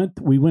 we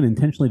went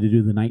intentionally to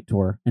do the night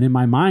tour, and in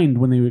my mind,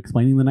 when they were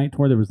explaining the night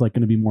tour, there was like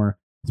going to be more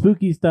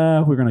spooky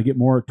stuff. We're going to get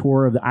more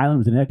tour of the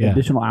island. It was an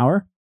additional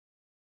hour.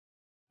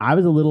 I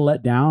was a little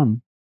let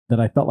down that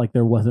I felt like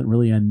there wasn't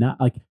really enough.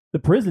 Like the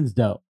prison's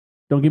dope.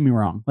 Don't get me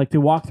wrong. Like to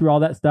walk through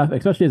all that stuff,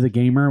 especially as a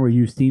gamer where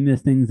you've seen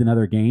these things in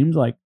other games,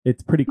 like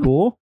it's pretty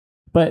cool.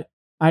 But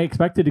I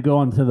expected to go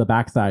onto the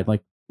backside,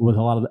 like with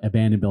a lot of the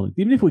abandoned buildings,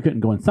 even if we couldn't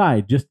go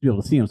inside, just to be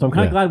able to see them. So I'm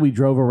kind of glad we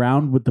drove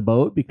around with the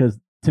boat because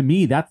to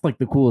me, that's like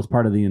the coolest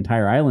part of the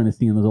entire island is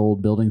seeing those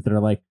old buildings that are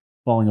like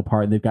falling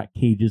apart and they've got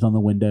cages on the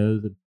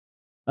windows.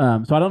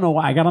 And so I don't know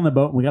why I got on the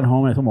boat and we got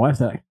home and I told my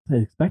wife, I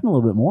was expecting a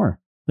little bit more,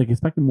 like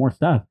expecting more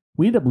stuff.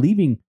 We ended up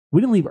leaving. We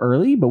didn't leave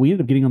early, but we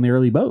ended up getting on the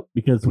early boat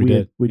because we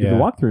did the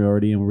walkthrough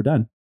already and we were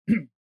done.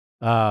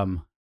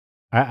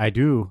 I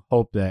do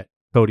hope that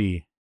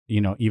Cody,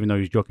 even though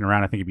he's joking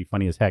around, I think it'd be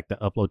funny as heck to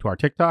upload to our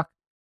TikTok.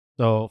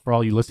 So for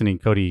all you listening,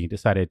 Cody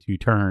decided to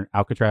turn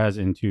Alcatraz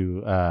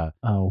into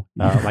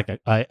like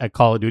a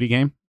Call of Duty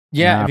game.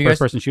 Yeah, first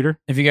person shooter.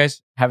 If you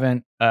guys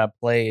haven't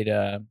played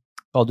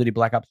Call of Duty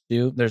Black Ops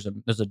 2, there's a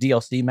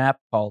DLC map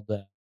called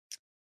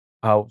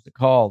what's it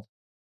called?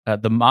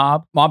 The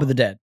Mob of the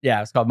Dead.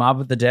 Yeah, it's called Mob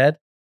of the Dead,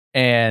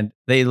 and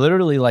they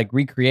literally like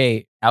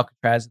recreate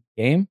Alcatraz in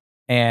the game,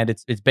 and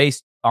it's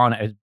based on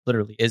it.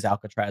 Literally is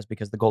Alcatraz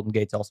because the Golden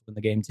Gate's also in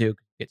the game too.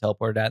 Get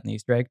teleported at in the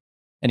Easter egg.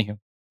 Anywho,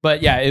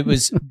 but yeah, it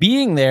was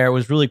being there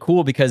was really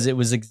cool because it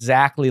was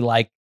exactly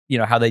like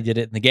how they did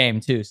it in the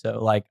game too.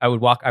 So like I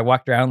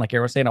walked around like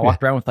Aaron was saying, I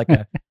walked around with like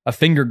a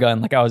finger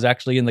gun, like I was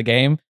actually in the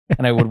game,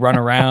 and I would run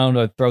around,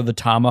 I'd throw the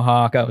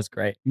tomahawk. That was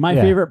great. My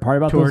favorite part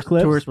about those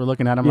clips, tourists were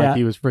looking at him like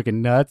he was freaking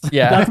nuts.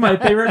 Yeah, that's my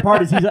favorite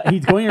part. Is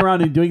he's going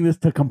around and doing this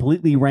to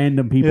completely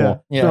random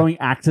people, throwing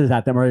axes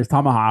at them or his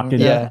tomahawk,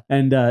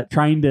 and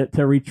trying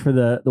to reach for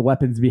the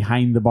weapons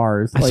behind the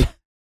bars. Like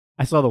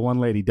I saw the one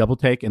lady double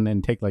take and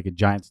then take like a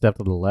giant step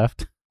to the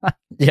left.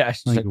 Yeah,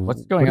 she's like,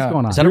 what's going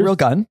on? Is that a real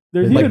gun?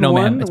 There's like, even no,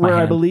 one man, where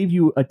I believe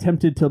you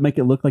attempted to make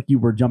it look like you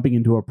were jumping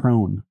into a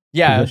prone.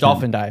 Yeah, position.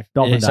 dolphin dive.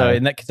 So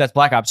because that's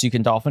Black Ops, you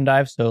can dolphin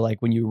dive. So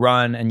like when you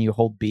run and you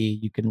hold B,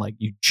 you can like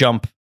you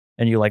jump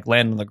and you like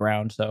land on the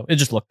ground. So it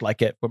just looked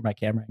like it with my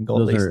camera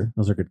angle.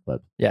 Those are good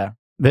clips. Yeah,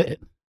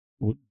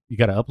 you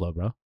got to upload,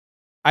 bro.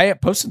 I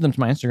posted them to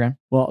my Instagram.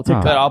 Well,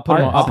 but I'll put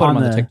them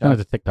on the TikTok. On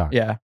the TikTok.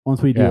 Yeah.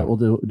 Once we do it, we'll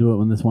do it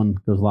when this one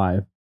goes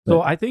live. But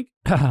So I think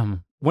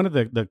one of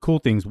the cool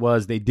things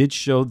was they did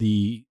show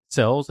the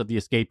cells of the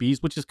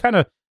escapees, which is kind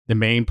of the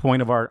main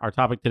point of our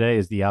topic today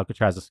is the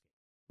Alcatraz escape.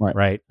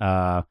 Right.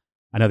 I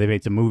know they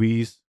made some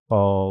movies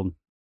called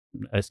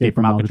Escape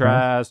from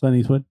Alcatraz. Clint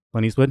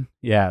Eastwood.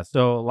 Yeah.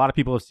 So a lot of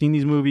people have seen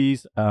these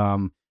movies.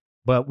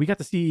 But we got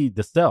to see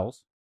the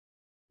cells,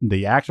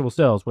 the actual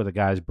cells where the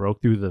guys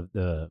broke through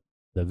the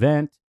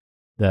vent.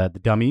 The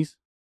dummies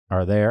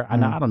are there. I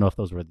don't know if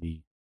those were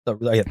the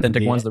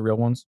authentic ones, the real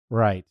ones.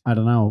 Right. I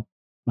don't know.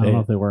 I don't know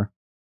if they were.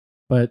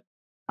 But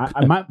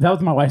that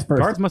was my wife's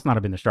first. Guards must not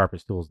have been the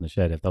sharpest tools in the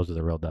shed if those are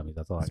the real dummies.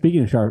 That's all.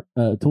 Speaking of sharp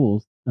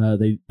tools,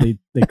 they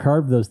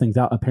carved those things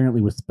out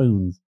apparently with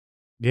spoons.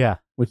 Yeah.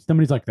 Which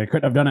somebody's like, they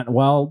couldn't have done it.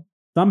 Well,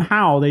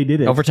 somehow they did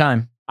it. Over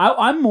time.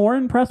 I'm more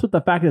impressed with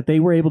the fact that they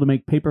were able to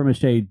make paper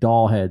mache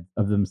doll heads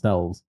of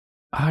themselves.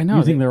 I know.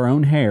 Using their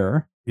own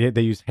hair. Yeah,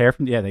 they use hair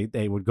from. Yeah,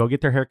 they would go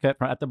get their hair cut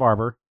at the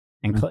barber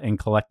and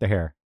collect the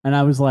hair. And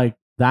I was like,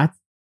 that's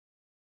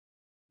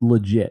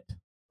legit.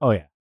 Oh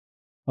yeah.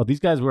 Oh, these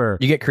guys were.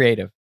 You get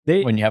creative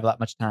when you have that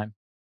much time.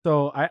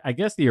 So I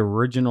guess the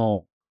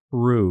original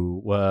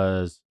crew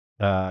was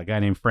a guy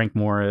named Frank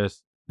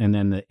Morris, and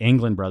then the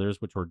England brothers,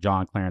 which were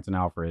John, Clarence, and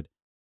Alfred.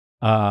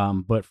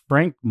 But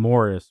Frank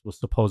Morris was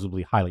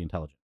supposedly highly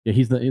intelligent. Yeah,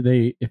 he's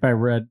if I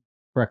read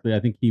correctly, I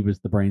think he was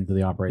the brains of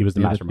the operation. He was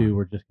the other mastermind. two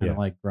were just kind of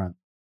like grunts.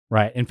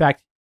 Right. In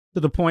fact, to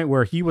the point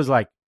where he was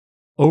like,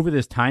 over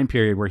this time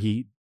period where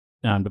he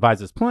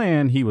devised this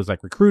plan, he was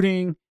like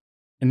recruiting,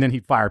 and then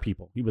he'd fire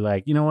people. He'd be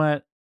like, you know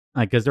what?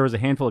 Like, because there was a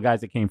handful of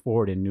guys that came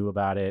forward and knew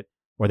about it,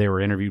 or they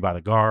were interviewed by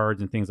the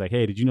guards and things like,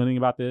 hey, did you know anything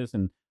about this?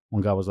 And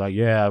one guy was like,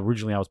 "Yeah,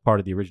 originally I was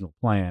part of the original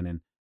plan,"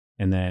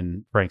 and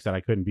then Frank said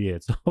I couldn't be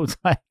it. So it's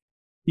like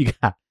you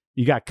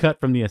got cut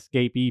from the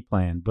escapee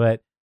plan.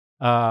 But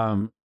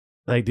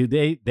like, dude,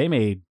 they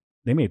made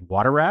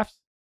water rafts.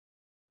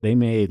 They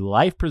made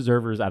life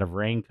preservers out of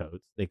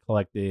raincoats. They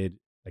collected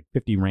like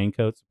 50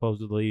 raincoats,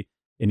 supposedly.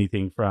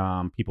 Anything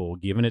from people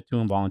giving it to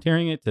them,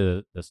 volunteering it,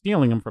 to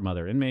stealing them from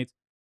other inmates.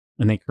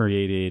 And they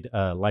created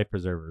life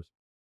preservers.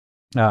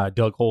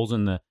 Dug holes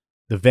in the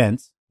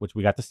vents, which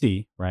we got to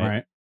see,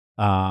 right?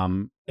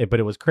 But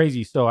it was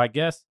crazy. So I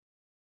guess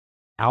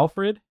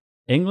Alfred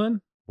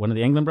England, one of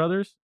the England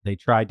brothers, they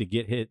tried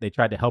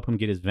to help him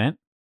get his vent,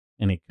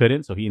 and they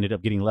couldn't. So he ended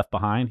up getting left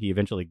behind. He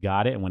eventually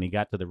got it, and when he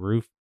got to the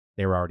roof,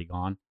 they were already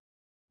gone.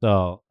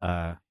 So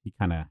he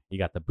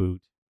got the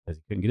boot because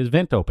he couldn't get his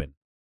vent open.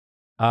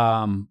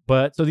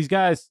 But so these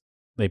guys,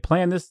 they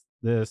planned this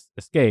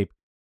escape.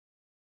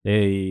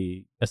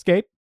 They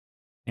escape,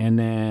 and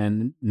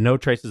then no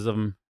traces of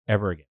them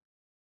ever again.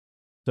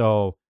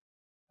 So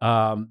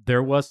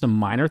there was some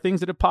minor things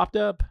that had popped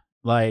up.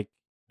 Like,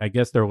 I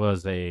guess there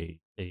was that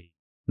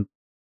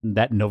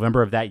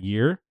November of that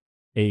year,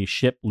 a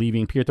ship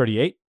leaving Pier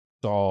 38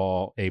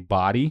 saw a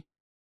body.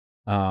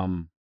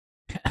 The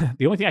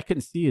only thing I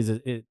couldn't see is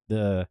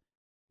the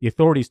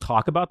authorities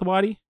talk about the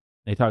body.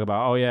 They talk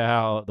about, oh yeah,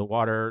 how the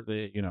water,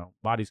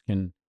 bodies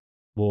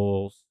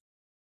will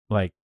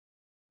like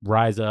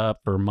rise up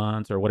for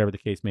months or whatever the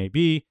case may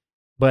be.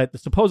 But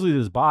supposedly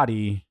this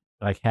body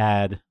like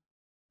had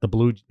the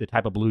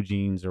type of blue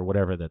jeans or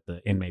whatever that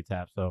the inmates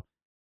have. So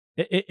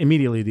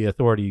immediately the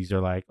authorities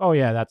are like, oh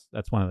yeah,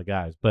 that's one of the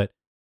guys. But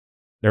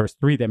there was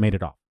 3 that made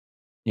it off.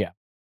 Yeah.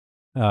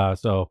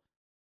 So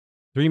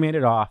 3 made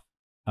it off.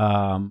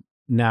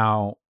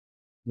 Now,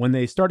 when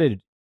they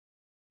started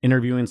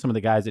interviewing some of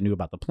the guys that knew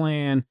about the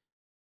plan,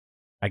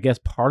 I guess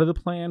part of the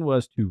plan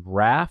was to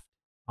raft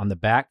on the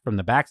back from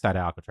the backside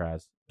of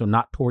Alcatraz. So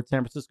not towards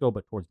San Francisco,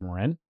 but towards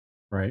Marin.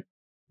 Right.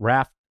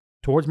 Raft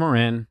towards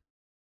Marin,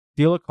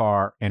 steal a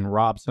car, and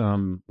rob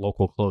some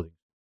local clothing.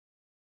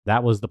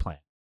 That was the plan.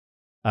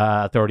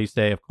 Authorities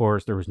say, of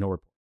course, there was no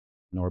report.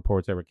 No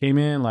reports ever came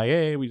in like,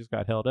 hey, we just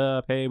got held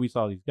up. Hey, we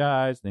saw these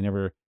guys.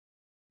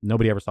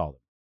 Nobody ever saw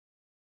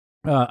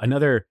them.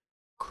 Another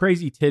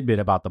crazy tidbit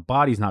about the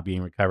bodies not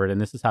being recovered,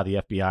 and this is how the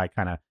FBI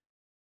kind of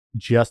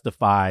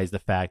justifies the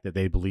fact that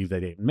they believe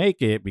they didn't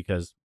make it,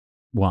 because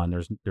one,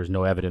 there's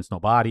no evidence, no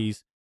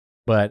bodies,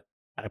 but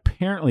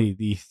apparently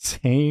the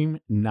same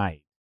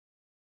night,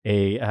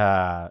 a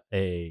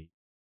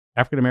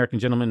African American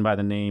gentleman by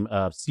the name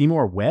of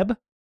Seymour Webb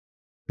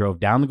drove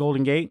down the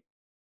Golden Gate,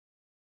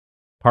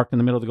 parked in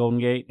the middle of the Golden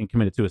Gate, and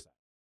committed suicide.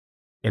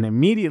 And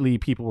immediately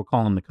people were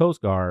calling the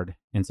Coast Guard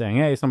and saying,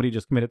 hey, somebody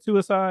just committed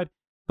suicide.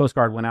 Coast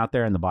Guard went out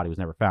there and the body was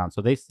never found.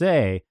 So they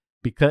say,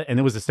 and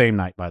it was the same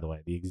night, by the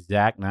way, the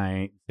exact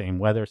night, same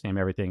weather, same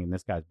everything, and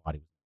this guy's body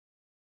was.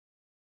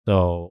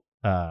 So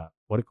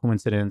what a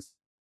coincidence.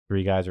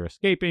 3 guys are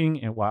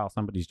escaping, and while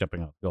somebody's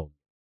jumping off the Golden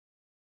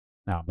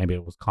Gate. Now, maybe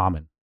it was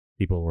common.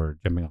 People were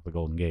jumping off the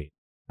Golden Gate.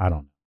 I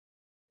don't know.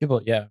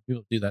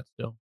 People do that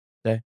still.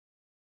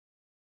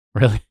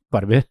 Really?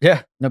 Quite a bit?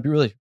 Yeah. No, we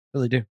really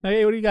do.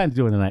 Hey, what are you guys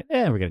doing tonight?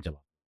 We're going to jump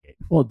off the gate.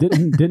 Well,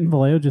 didn't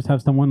Vallejo just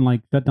have someone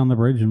like shut down the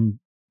bridge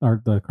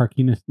or the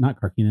Carquinez,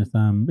 not Carquinez,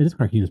 it is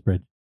Carquinez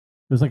Bridge.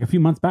 It was like a few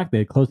months back they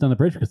had closed down the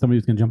bridge because somebody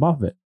was going to jump off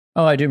of it.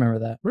 Oh, I do remember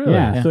that. Really?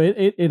 Yeah. So I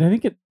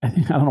think I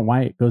don't know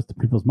why it goes to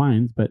people's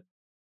minds,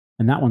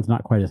 and that one's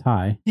not quite as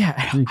high. Yeah.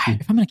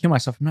 If I'm going to kill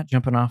myself, I'm not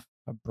jumping off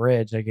a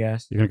bridge, I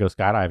guess. You're going to go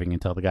skydiving and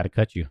tell the guy to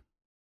cut you.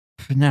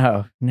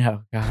 No,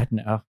 God,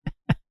 no.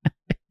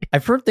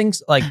 I've heard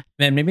things like,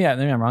 man, maybe I'm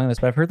wrong on this,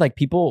 but I've heard like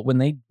people when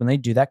they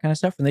do that kind of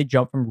stuff, when they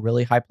jump from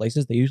really high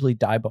places, they usually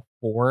die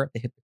before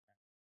they hit the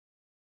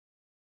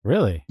ground.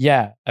 Really?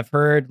 Yeah, I've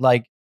heard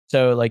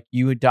so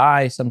you would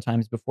die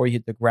sometimes before you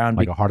hit the ground,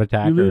 like a heart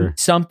attack or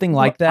something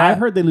like that. I've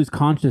heard they lose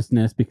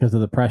consciousness because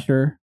of the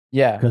pressure.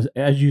 Yeah, because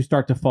as you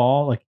start to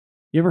fall, like,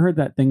 you ever heard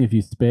that thing? If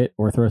you spit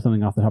or throw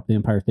something off the top of the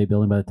Empire State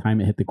Building, by the time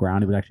it hit the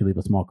ground, it would actually leave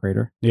a small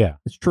crater. Yeah,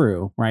 it's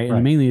true, right?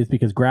 And mainly it's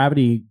because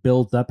gravity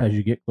builds up as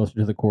you get closer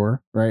to the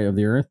core, right, of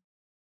the Earth.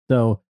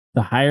 So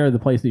the higher the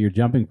place that you're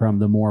jumping from,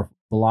 the more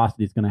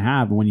velocity it's going to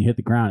have, and when you hit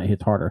the ground, it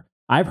hits harder.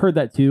 I've heard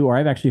that too, or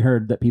I've actually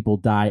heard that people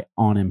die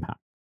on impact,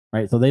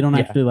 right? So they don't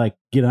actually like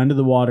get under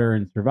the water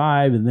and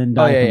survive, and then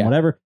die from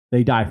whatever.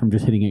 They die from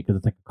just hitting it because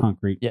it's like a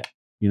concrete. Yeah.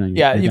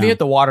 If you hit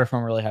the water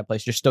from a really high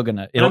place, you're still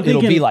gonna it'll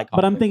be like.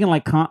 But I'm thinking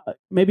like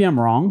maybe I'm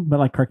wrong, but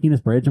like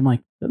Carquinez Bridge, I'm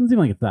like, doesn't seem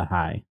like it's that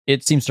high.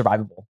 It seems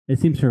survivable. It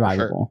seems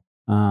survivable.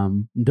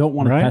 Sure. Don't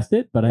want to test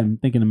it, but I'm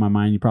thinking in my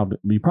mind you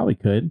probably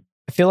could.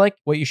 I feel like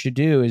what you should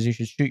do is you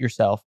should shoot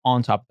yourself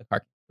on top of the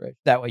Carquinez Bridge.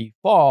 That way you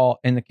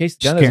fall, in the case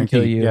the gun doesn't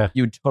kill you,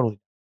 you would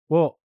totally.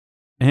 Well,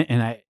 and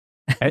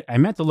I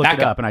meant to look it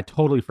up and I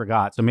totally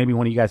forgot. So maybe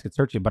one of you guys could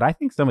search it. But I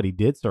think somebody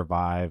did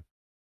survive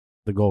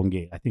the Golden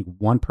Gate. I think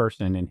one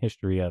person in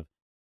history of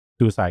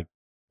suicide,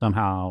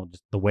 somehow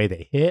just the way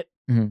they hit,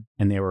 and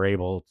they were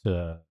able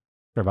to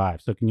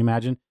survive. So can you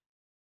imagine?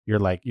 You're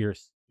like, you're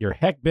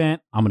heck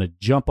bent. I'm going to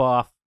jump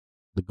off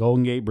the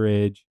Golden Gate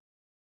Bridge.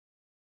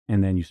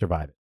 and then you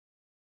survive it.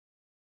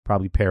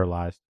 Probably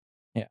paralyzed.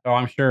 Oh,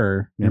 I'm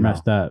sure You you're know.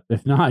 messed up.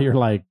 If not, you're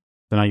like,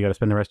 So now you got to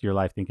spend the rest of your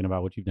life thinking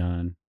about what you've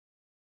done.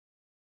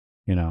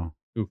 You know,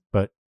 Oof.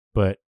 but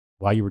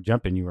while you were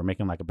jumping, you were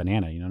making like a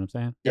banana. You know what I'm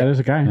saying? yeah, there's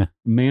a guy, Yeah. a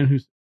man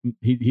who's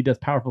he does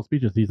powerful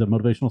speeches. He's a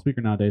motivational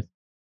speaker nowadays.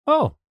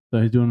 Oh,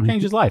 So he's doing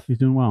changed his life. He's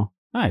doing well.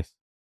 Nice.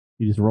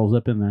 He just rolls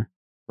up in there.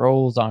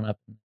 Rolls on up.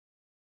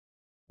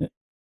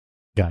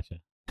 Gotcha.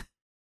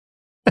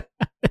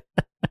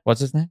 What's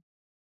his name?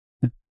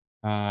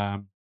 I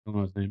don't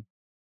know his name.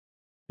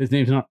 His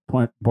name's not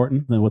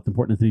important. What's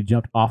important is that he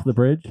jumped off the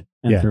bridge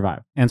and Yeah.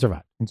 survived. And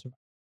survived.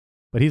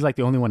 But he's like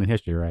the only one in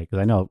history, right?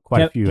 Because I know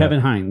quite a few. Kevin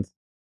Hines.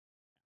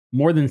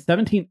 More than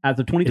 17 as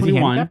of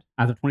 2021. handicapped?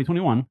 As of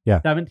 2021, Yeah.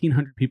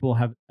 1,700 people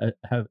have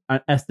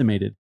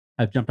estimated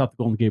have jumped off the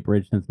Golden Gate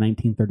Bridge since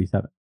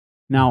 1937.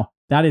 Now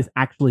that is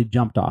actually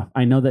jumped off.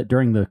 I know that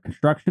during the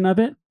construction of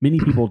it, many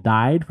people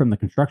died from the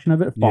construction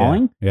of it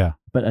falling, Yeah.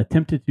 but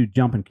attempted to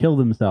jump and kill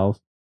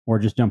themselves or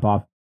just jump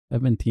off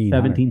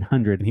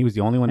 1,700. And he was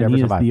the only one to And ever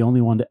he is survive. the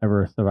only one to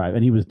ever survive.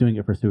 And he was doing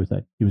it for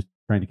suicide. He was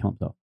trying to kill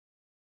himself.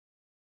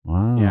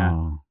 Wow.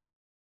 Yeah.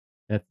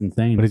 That's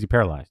insane. But is he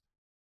paralyzed?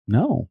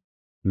 No.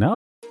 No.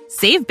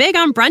 Save big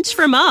on brunch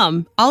for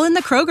mom, all in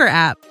the Kroger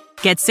app.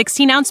 Get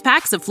 16-ounce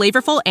packs of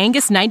flavorful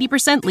Angus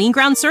 90% lean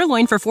ground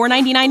sirloin for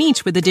 $4.99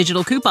 each with a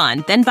digital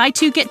coupon. Then buy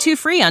 2, get 2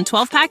 free on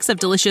 12 packs of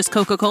delicious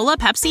Coca-Cola,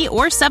 Pepsi,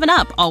 or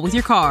 7-Up, all with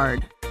your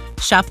card.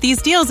 Shop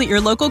these deals at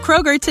your local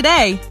Kroger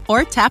today,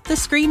 or tap the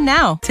screen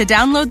now to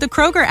download the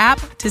Kroger app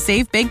to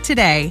save big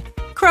today.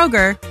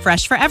 Kroger,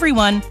 fresh for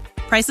everyone.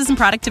 Prices and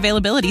product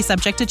availability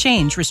subject to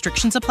change.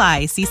 Restrictions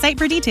apply. See site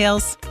for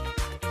details.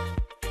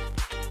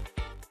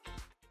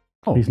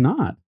 Oh. He's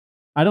not.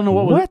 I don't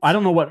know I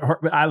don't know what.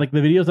 I like the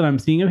videos that I'm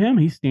seeing of him.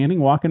 He's standing,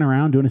 walking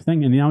around, doing his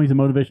thing, and now he's a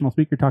motivational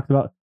speaker. Talks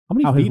about How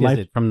many how his feet life-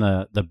 is it from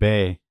the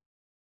bay?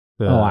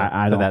 To,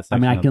 I to don't. that I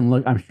section mean, I of- can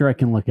look. I'm sure I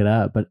can look it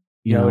up, but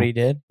You know what he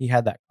did? He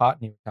had that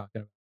cotton you were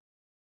talking about.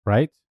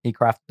 right He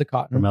crafted the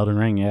cotton. from Elden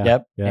Ring. Yeah.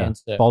 Yep. Yeah. And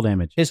so Fall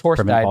damage. his horse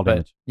Prevent died, fall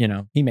but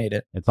damage. he made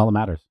it. It's all that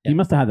matters. He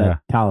must have had that Yeah.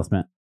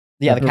 talisman,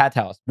 Yeah, the That's cat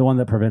talisman. the one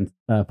that prevents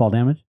fall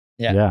damage.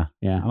 Yeah. Yeah.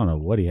 Yeah. I don't know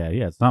what he had. He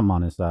had something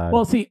on his side.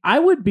 Well, see, I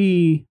would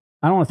be.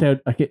 I don't want to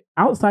say okay,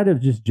 outside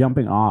of just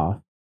jumping off.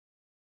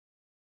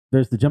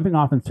 There's the jumping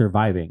off and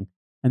surviving,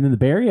 and then the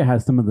Bay Area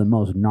has some of the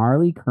most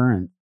gnarly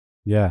currents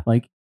yeah.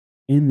 like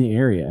in the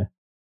area.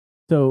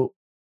 So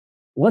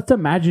let's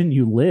imagine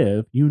you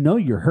live. You know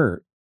you're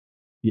hurt.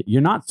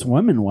 You're not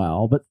swimming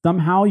well, but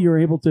somehow you're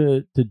able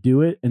to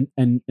do it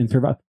and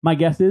survive. My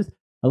guess is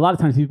a lot of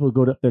times people who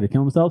go up there to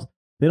kill themselves,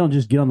 they don't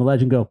just get on the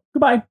ledge and go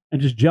goodbye and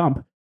just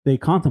jump. They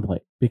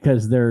contemplate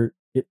because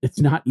it's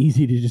not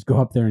easy to just go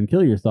up there and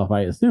kill yourself,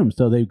 I assume.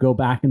 So they go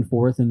back and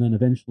forth, and then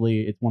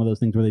eventually it's one of those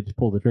things where they just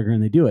pull the trigger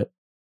and they do it.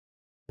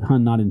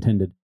 Pun not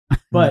intended.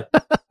 But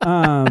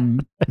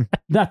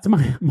that's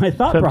my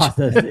thought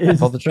process is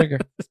Pull the trigger.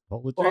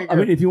 Pull the well, trigger. I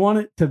mean, if you want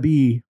it to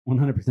be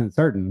 100%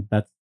 certain,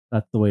 that's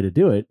the way to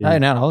do it. I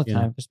know all the Yeah.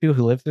 time. There's people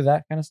who live through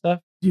that kind of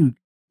stuff. Dude,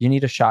 You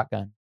need a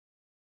shotgun.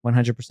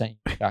 100% you need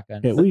a shotgun.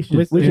 okay, we should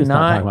Do stop talking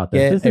not about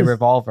get this. a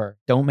revolver.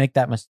 Don't make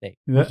that mistake.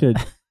 We should.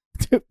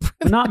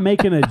 I'm not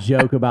making a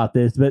joke about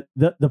this, but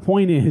the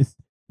point is,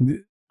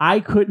 I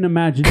couldn't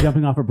imagine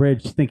jumping off a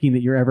bridge thinking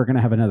that you're ever going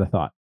to have another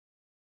thought.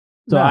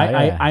 So No,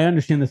 I yeah.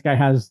 understand this guy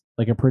has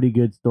like a pretty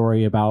good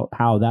story about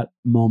how that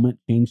moment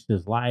changed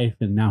his life,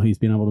 and now he's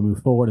been able to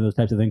move forward and those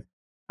types of things.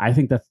 I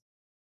think that's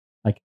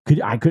like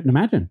I couldn't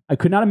imagine. I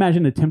could not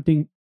imagine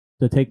attempting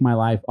to take my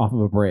life off of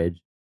a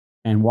bridge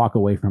and walk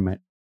away from it.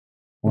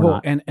 Or Well,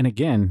 not. and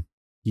again,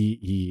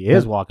 he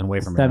is walking away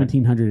from it. right?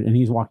 1,700, and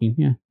he's walking.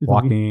 Yeah, he's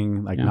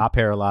Walking, like Yeah. not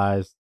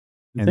paralyzed.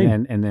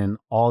 Insane. And then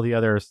all the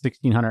other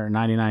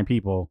 1,699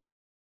 people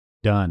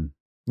done.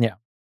 Yeah.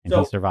 And So-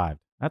 he survived.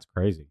 That's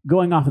crazy.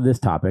 Going off of this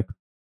topic,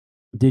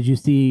 did you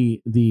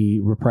see the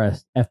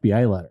repressed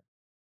FBI letter?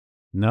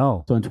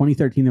 No. So in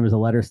 2013, there was a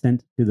letter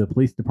sent to the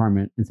police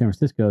department in San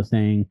Francisco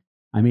saying,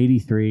 "I'm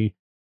 83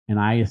 and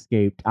I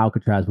escaped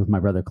Alcatraz with my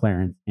brother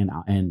Clarence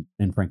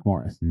and Frank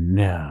Morris."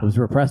 No. It was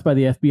repressed by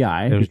the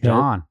FBI. It was because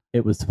John.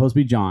 It was supposed to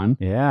be John.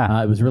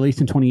 Yeah. It was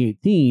released in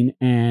 2018,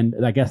 and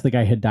I guess the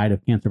guy had died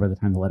of cancer by the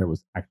time the letter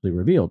was actually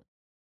revealed.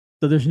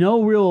 So there's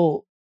no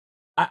real.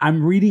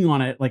 I'm reading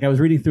on it, like I was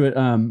reading through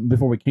it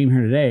before we came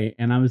here today,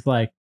 and I was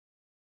like,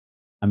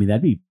 I mean,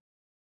 that'd be.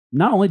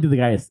 Not only did the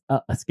guy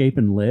escape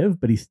and live,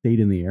 but he stayed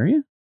in the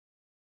area.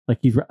 Like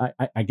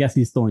I guess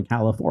he's still in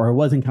California, or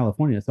was in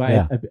California. So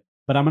Yeah.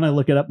 but I'm gonna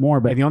look it up more.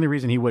 But And the only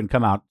reason he wouldn't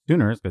come out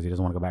sooner is because he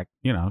doesn't want to go back,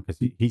 because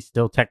he's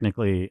still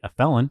technically a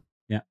felon.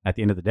 Yeah. At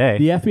the end of the day.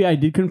 the FBI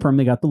did confirm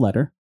they got the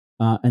letter,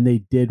 and they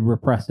did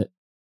repress it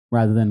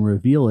rather than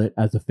reveal it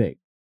as a fake.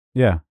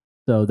 Yeah.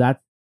 So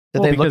that's Did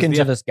Well, they look because into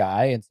the- this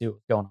guy and see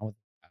what's going on with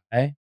this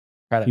guy?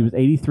 Try to, he was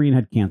 83 and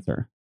had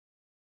cancer.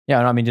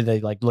 yeah, no, I mean, did they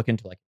like look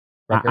into like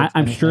records?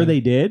 I'm sure they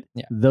did.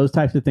 Yeah. Those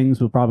types of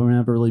things will probably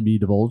never really be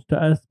divulged to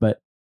us,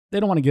 but They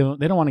don't want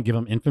to give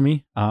him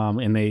infamy.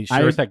 And they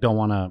sure as heck don't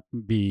want to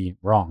be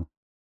wrong.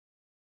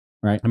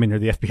 Right. I mean, they're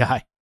the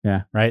FBI.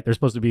 Yeah. Right. They're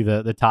supposed to be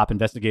the top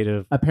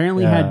investigative.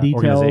 Apparently had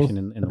details. Organization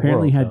in the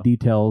Apparently world, had so.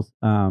 details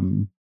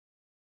on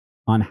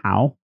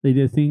how they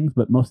did things,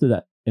 but most of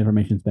that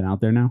information's been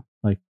out there now.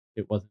 Like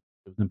it was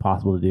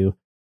impossible to do.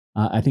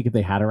 I think if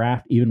they had a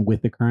raft, even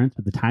with the currents,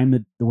 at the time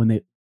that when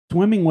they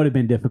swimming would have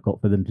been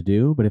difficult for them to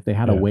do, but if they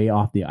had a way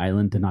off the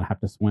island to not have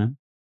to swim,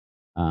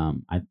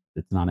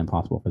 it's not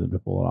impossible for them to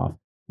pull it off.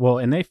 Well,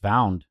 and they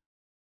found,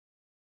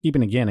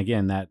 keeping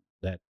again that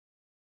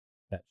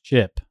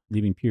ship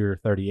leaving Pier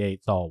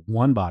 38 saw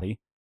one body.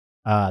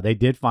 They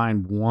did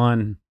find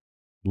one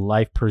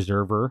life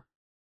preserver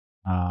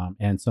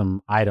and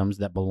some items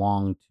that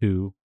belonged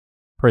to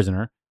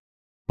prisoner,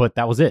 but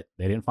that was it.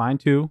 They didn't find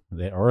two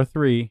or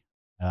three.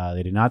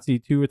 They did not see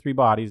 2 or 3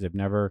 bodies.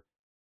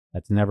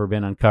 That's never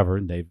been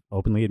uncovered. They've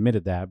openly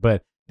admitted that,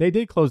 but they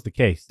did close the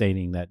case,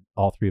 stating that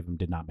all 3 of them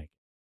did not make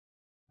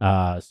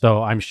it.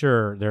 So I'm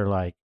sure they're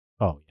like,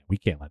 oh yeah, we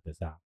can't let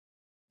this out.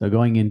 So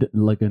going into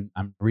looking,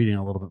 I'm reading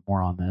a little bit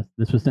more on this.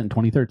 This was sent in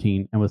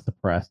 2013 and was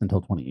suppressed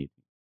until 2018.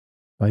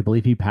 So I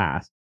believe he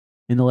passed.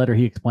 In the letter,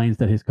 he explains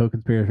that his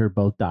co-conspirator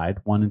both died,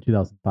 one in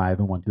 2005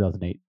 and one in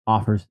 2008,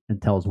 offers and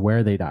tells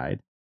where they died,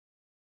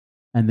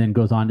 and then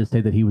goes on to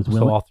say that he was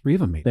willing. So all 3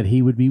 of them made that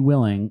he would be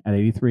willing at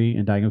 83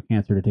 and dying of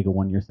cancer to take a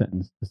 1-year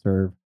sentence to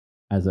serve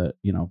as a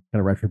kind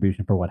of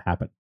retribution for what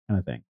happened, kind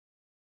of thing.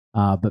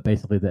 But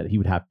basically that he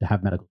would have to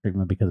have medical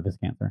treatment because of his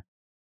cancer.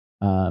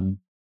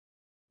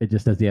 It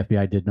just says the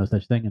FBI did no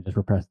such thing and just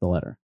repressed the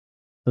letter.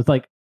 So it's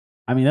like,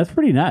 I mean, that's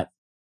pretty nuts.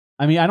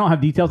 I mean, I don't have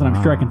details, and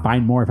I'm sure I can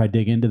find more if I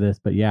dig into this.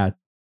 But yeah,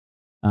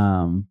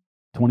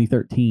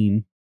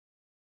 2013,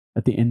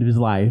 at the end of his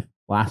life,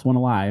 last one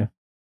alive,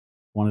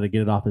 wanted to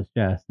get it off his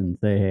chest and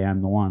say, hey,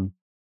 I'm the one.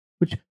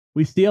 Which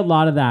we see a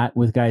lot of that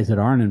with guys that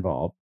aren't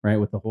involved, right?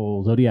 With the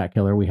whole Zodiac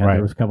killer,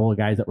 there was a couple of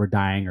guys that were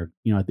dying or,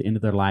 at the end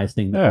of their lives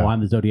saying, oh,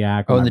 I'm the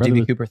Zodiac. Oh, and the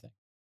D.B. Cooper thing.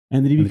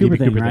 And the D.B. Cooper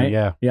thing, right?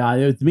 Yeah. Yeah,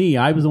 it's me.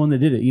 I was the one that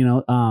did it,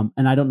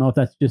 and I don't know if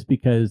that's just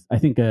because I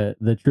think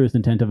the truest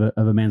intent of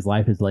a man's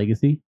life is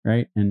legacy,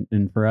 right? And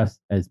for us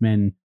as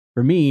men,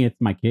 for me, it's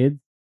my kids,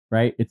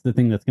 right? It's the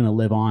thing that's going to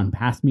live on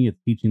past me.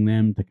 It's teaching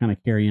them to kind of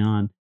carry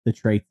on the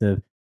traits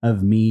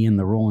of me and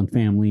the role in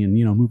family and,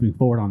 moving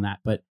forward on that.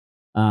 But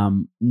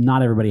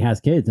not everybody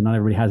has kids and not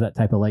everybody has that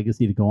type of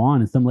legacy to go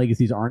on. And some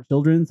legacies aren't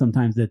children.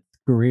 Sometimes it's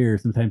career.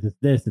 Sometimes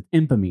it's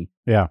infamy.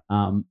 Yeah.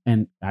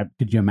 And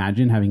could you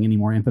imagine having any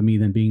more infamy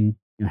than being,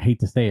 I hate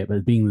to say it,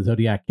 but being the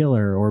Zodiac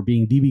killer or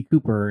being D.B.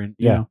 Cooper and,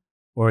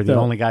 or the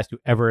only guys to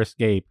ever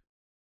escape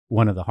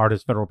one of the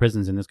hardest federal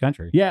prisons in this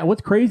country. Yeah.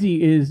 What's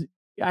crazy is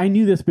I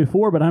knew this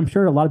before, but I'm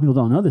sure a lot of people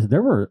don't know this.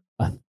 There were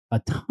a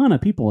ton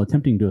of people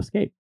attempting to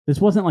escape. This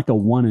wasn't like a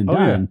one and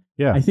done.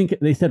 Yeah. I think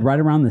they said right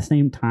around the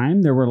same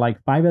time, there were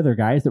like 5 other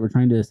guys that were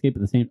trying to escape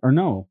at the same, or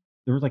no,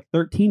 there was like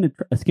 13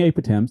 escape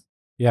attempts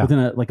within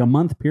a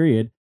month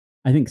period.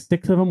 I think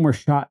 6 of them were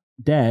shot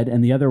dead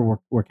and the other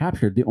were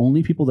captured. The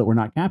only people that were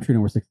not captured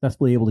and were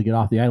successfully able to get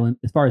off the island,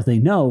 as far as they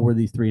know, were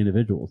these 3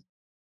 individuals.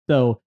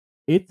 So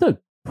it's a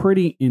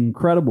pretty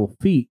incredible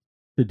feat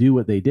to do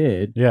what they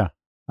did. Yeah.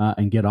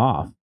 And get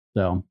off.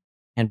 So.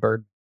 And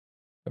Bird.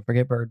 Don't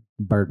forget Bird.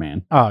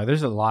 Birdman. Oh,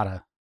 there's a lot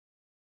of.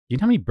 You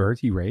know how many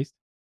birds he raised?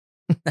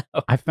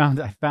 No. I found.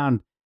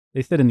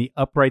 They said in the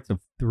uprights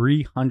of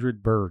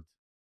 300 birds.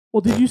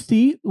 Well, did you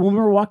see when we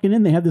were walking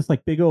in? They had this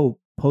like big old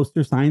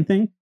poster sign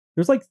thing.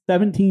 There's like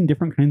 17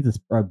 different kinds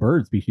of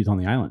bird species on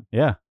the island.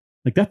 Yeah,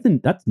 like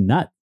that's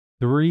nuts.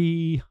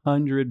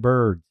 300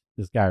 birds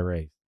this guy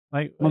raised.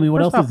 Like, I mean,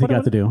 what else has he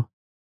got to do?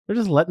 They're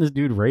just letting this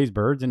dude raise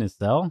birds in his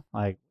cell.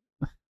 Like,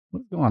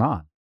 what's going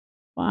on?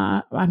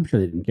 Well, I'm sure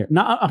they didn't care.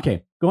 No,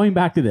 okay. Going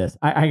back to this,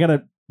 I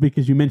gotta,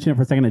 because you mentioned it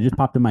for a second, it just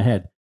popped in my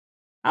head.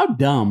 How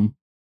dumb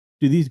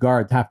do these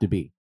guards have to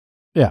be?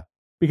 Yeah.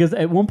 Because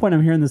at one point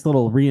I'm hearing this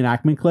little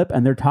reenactment clip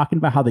and they're talking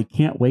about how they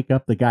can't wake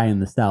up the guy in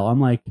the cell.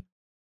 I'm like,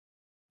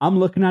 I'm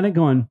looking at it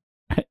going,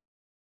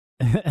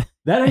 that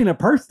ain't a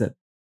person.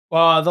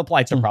 Well, the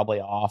lights are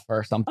probably off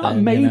or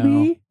something.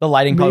 Maybe. The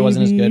lighting probably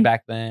wasn't as good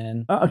back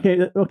then.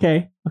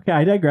 Okay.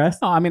 I digress.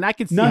 Oh, I mean, I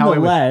could see how it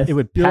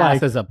would pass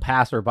like, as a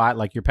passerby,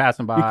 like you're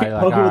passing by. You can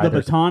poke it with a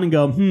baton and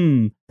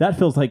go, that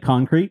feels like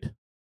concrete.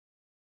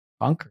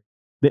 Concrete.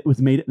 That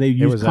was made. They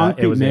used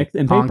concrete mix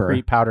and concrete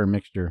paper. powder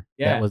mixture.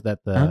 Yeah. That was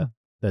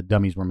the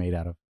dummies were made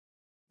out of.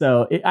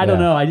 So I don't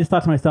know. I just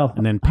thought to myself,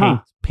 and then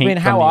paint. I mean,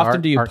 how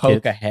often do you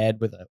poke a head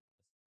with a?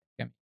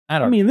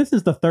 I mean, this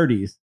is the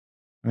 30s.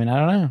 I mean, I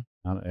don't know.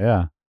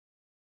 Yeah.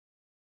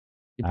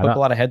 You poke a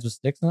lot of heads with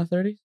sticks in the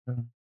 30s?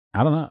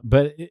 I don't know.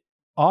 But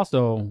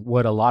also,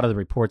 what a lot of the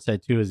reports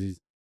said too is he's,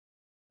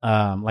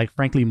 like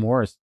Franklin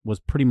Morris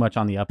was pretty much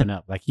on the up and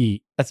up. Like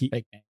that's a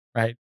fake name,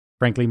 right?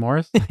 Franklin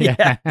Morris?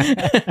 Yeah.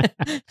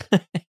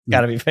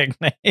 Gotta be fake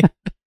name.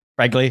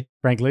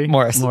 Frankly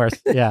Morris.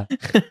 Yeah.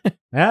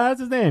 Yeah,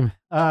 that's his name.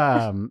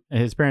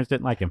 His parents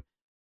didn't like him.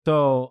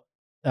 So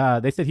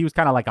they said he was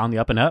kind of like on the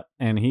up and up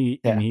and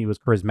he was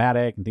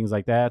charismatic and things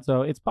like that.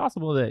 So it's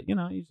possible that,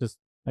 he's just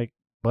like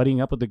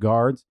buddying up with the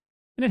guards.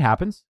 And it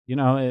happens.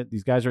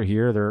 These guys are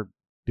here. They're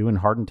doing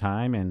hardened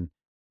time. And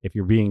if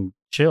you're being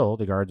chill,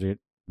 the guards are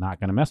not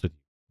going to mess with you,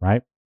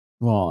 right?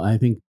 Well, I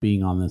think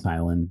being on this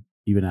island,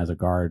 even as a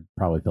guard,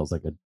 probably feels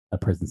like a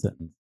prison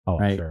sentence. Oh,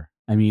 right? sure.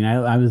 I mean,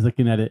 I was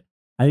looking at it.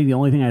 I think the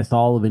only thing I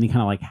saw of any kind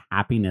of like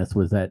happiness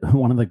was that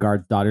one of the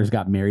guards' daughters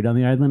got married on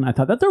the island. I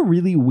thought that's a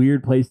really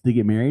weird place to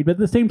get married, but at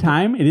the same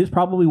time, it is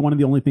probably one of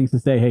the only things to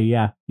say, "Hey,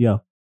 yeah,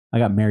 I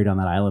got married on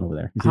that island over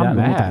there." You see How that? I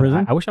went to mad.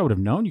 prison. I wish I would have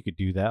known you could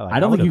do that. Like, I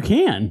don't think you would've-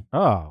 can.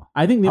 Oh,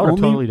 I think the I would have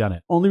only totally done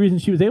it. only reason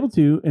she was able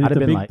to, and I'd it's a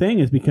have big been like- thing,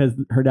 is because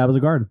her dad was a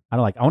guard. I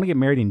want to get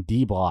married in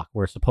D Block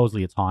where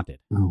supposedly it's haunted.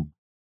 Oh.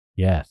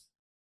 Yes.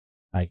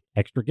 Like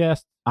extra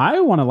guests.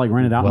 I want to like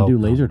rent it out and do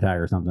Welcome. laser tag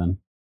or something.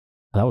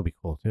 That would be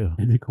cool too.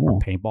 It'd be Or cool.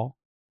 paintball.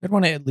 I'd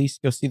want to at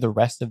least go see the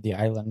rest of the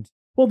island.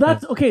 Well,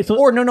 that's okay. So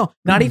Or no,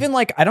 not even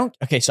like I don't.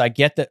 Okay, so I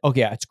get that.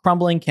 Okay, yeah, it's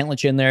crumbling. Can't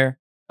let you in there.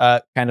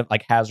 Kind of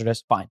like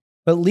hazardous. Fine,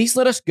 but at least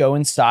let us go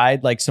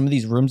inside like some of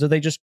these rooms that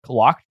they just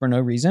locked for no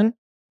reason.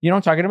 You know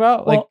what I'm talking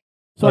about? Like, Well,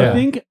 so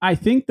Yeah. I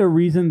think the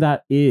reason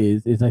that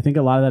is I think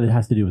a lot of that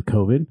has to do with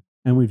COVID,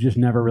 and we've just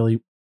never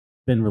really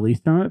been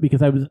released from it,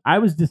 because I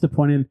was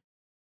disappointed.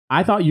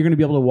 I thought you're going to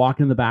be able to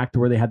walk in the back to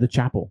where they had the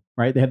chapel,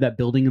 right? They had that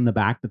building in the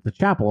back that's the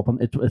chapel. Up on,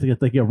 it's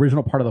like the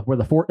original part of where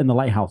the fort and the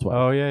lighthouse was.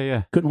 Oh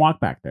yeah. Couldn't walk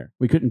back there.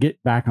 We couldn't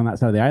get back on that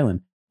side of the island.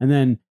 And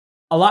then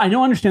I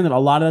don't understand that a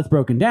lot of that's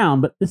broken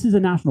down, but this is a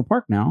national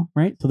park now,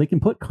 right? So they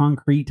can put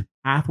concrete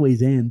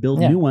pathways in,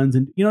 build Yeah. new ones,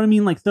 and you know what I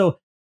mean? Like, so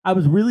I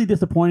was really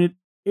disappointed.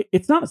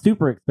 It's not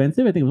super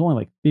expensive. I think it was only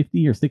like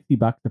 $50 or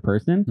 $60 a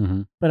person,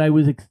 Mhm. but I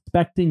was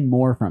expecting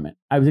more from it.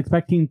 I was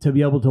expecting to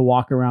be able to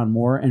walk around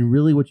more. And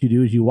really what you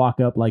do is you walk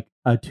up like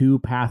a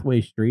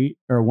 2-pathway street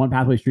or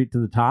 1-pathway street to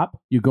the top.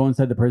 You go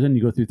inside the prison,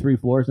 you go through 3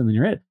 floors, and then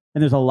you're it.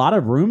 And there's a lot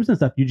of rooms and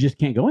stuff you just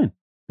can't go in.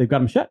 They've got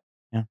them shut.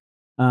 Yeah.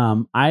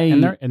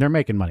 And they're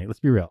making money. Let's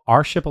be real.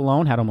 Our ship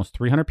alone had almost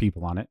 300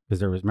 people on it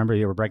because remember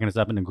they were breaking us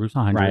up into groups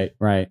of 100.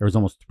 right. There was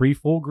almost 3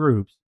 full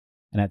groups,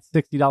 and at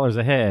 $60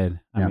 a head,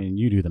 Yeah. I mean,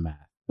 you do the math.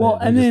 Well,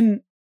 They and just-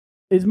 then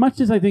as much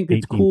as I think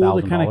it's cool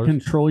to kind of $18,000.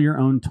 control your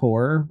own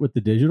tour with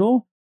the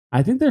digital,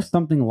 I think there's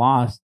something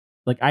lost.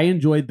 Like I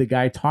enjoyed the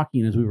guy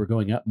talking as we were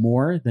going up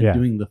more than Yeah.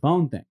 doing the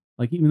phone thing.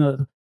 Like even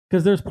though,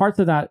 because there's parts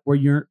of that where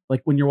you're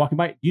like when you're walking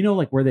by, you know,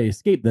 like where they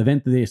escape, the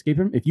vent that they escape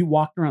from. If you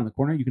walked around the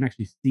corner, you can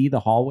actually see the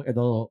hallway or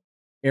the little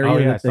area Oh,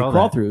 yeah, I that they saw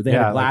crawl that. through. They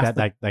had a like glass.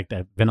 that, like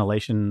that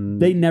ventilation.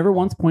 They never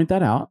once point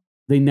that out.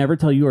 They never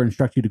tell you or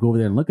instruct you to go over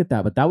there and look at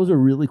that. But that was a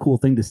really cool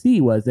thing to see.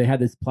 Was they had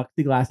this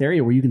plexiglass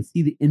area where you can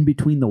see the in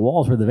between the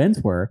walls where the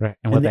vents were, Right.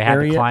 And what the they had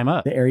area- to climb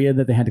up. the area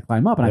that they had to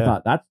climb up. And I Yeah.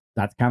 thought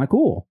that's kind of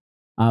cool.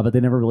 But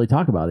they never really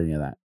talk about any of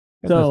that.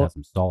 Guys so- must have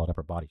some solid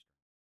upper body.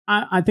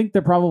 I think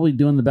they're probably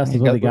doing the best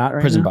with what they got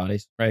right prison now.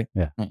 bodies, right?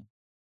 Yeah. Mm.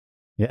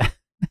 Yeah.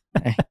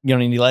 You don't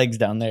need any legs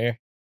down there.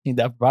 You need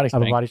the upper body Upper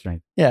strength. body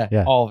strength. Yeah,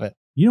 Yeah. all of it.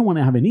 You don't want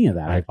to have any of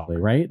that, Right. actually,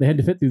 right? They had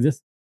to fit through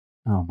this.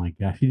 Oh my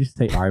gosh! You just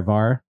say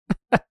Ivar,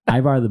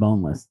 Ivar the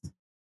Boneless,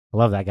 I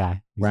love that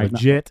guy. He's Right.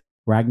 legit.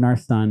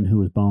 Ragnar's son, who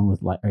was boneless.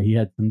 Or he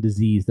had some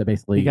disease that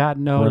basically He got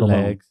no Little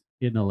bone. legs.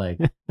 he had no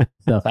leg.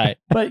 So, Right.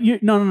 but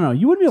no,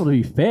 you wouldn't be able to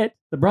be fit.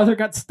 The brother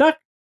got stuck.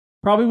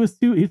 Probably was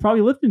too. He's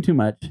probably lifting too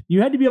much.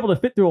 You had to be able to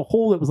fit through a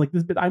hole that was like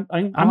this big. I'm Oh,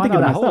 thinking I know,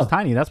 of that hole was myself.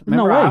 tiny. That's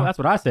No remember, way. that's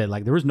what I said.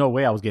 Like there was no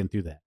way I was getting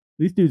through that.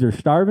 These dudes are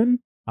starving.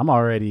 I'm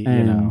already,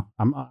 And-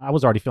 I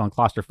was already feeling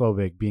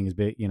claustrophobic being as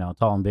big,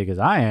 tall and big as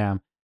I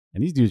am.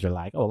 And these dudes are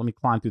like, oh, let me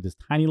climb through this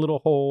tiny little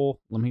hole.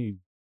 Let me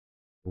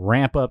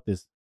ramp up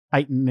this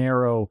tight and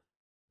narrow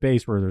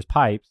space where there's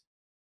pipes.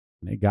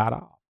 And they got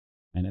off.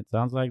 And it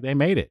sounds like they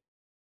made it.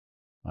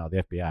 Well, the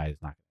FBI is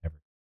not going to ever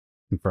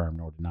confirm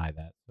nor deny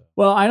that. So.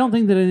 Well, I don't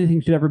think that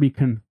anything should ever be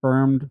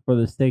confirmed for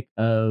the sake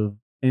of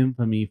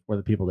infamy for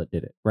the people that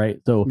did it, right?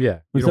 So Yeah.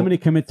 when somebody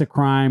commits a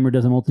crime or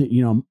does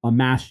a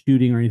mass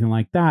shooting or anything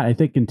like that, I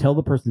think until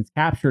the person's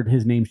captured,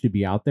 his name should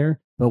be out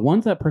there. But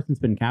once that person's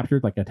been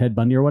captured, like a Ted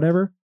Bundy or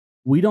whatever,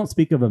 we don't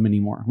speak of him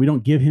anymore. We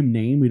don't give him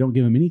name. We don't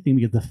give him anything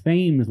because the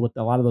fame is what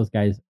a lot of those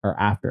guys are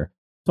after.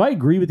 So I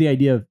agree with the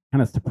idea of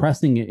kind of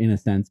suppressing it in a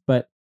sense,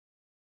 but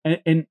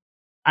and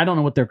I don't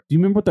know do you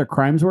remember what their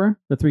crimes were?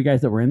 The 3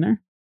 guys that were in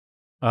there?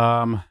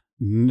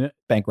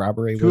 Bank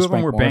robbery. Two was of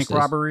them Frank were bank Morris's.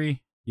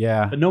 robbery.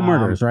 Yeah. But no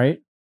murders, right?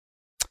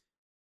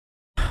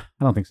 I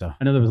don't think so.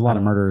 I know there was a lot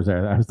of murderers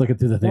there. I was looking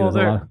through the thing. Well,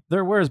 There's a lot of-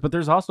 there was, but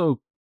there's also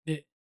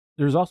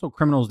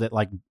criminals that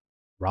like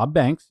rob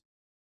banks,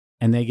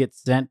 and they get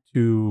sent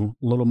to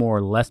a little more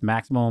or less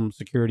maximum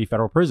security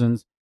federal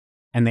prisons,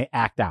 and they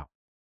act out.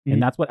 Mhm.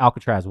 And that's what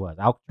Alcatraz was.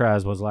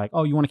 Alcatraz was like,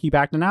 oh, you want to keep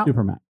acting out?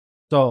 Superman.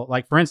 So,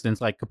 like for instance,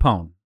 like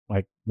Capone,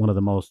 like one of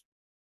the most,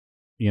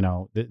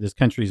 this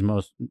country's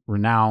most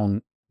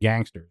renowned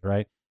gangsters,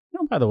 right?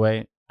 By the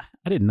way,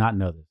 I did not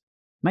know this.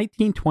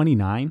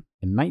 1929,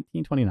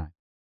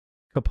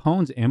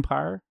 Capone's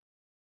empire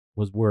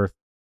was worth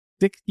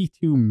 $62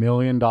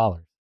 million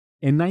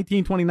in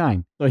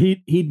 1929. So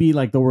he'd be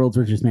like the world's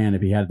richest man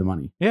if he had the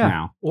money. Yeah.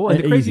 Now. Well, and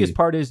the Easy. craziest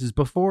part is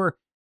before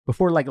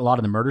like a lot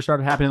of the murder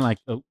started happening, like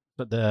the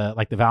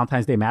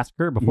Valentine's Day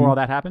massacre. Before Mhm. all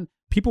that happened,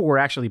 people were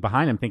actually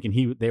behind him,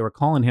 thinking they were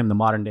calling him the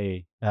modern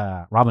day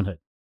Robin Hood,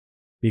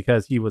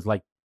 because he was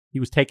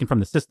taken from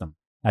the system.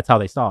 That's how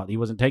they saw it. He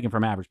wasn't taken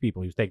from average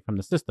people. He was taken from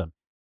the system.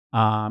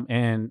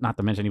 And not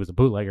to mention he was a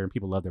bootlegger and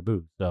people love their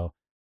booze. So,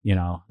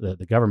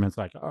 the government's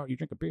like, oh, you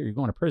drink a beer, you're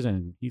going to prison.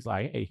 And he's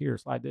like, hey, here,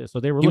 slide this. So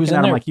they were looking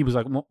at him like he was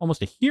like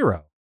almost a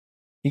hero.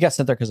 He got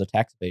sent there because of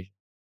tax evasion.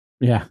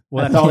 Yeah.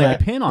 Well, that's all they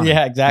could pin on him.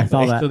 Yeah,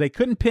 exactly. that. So they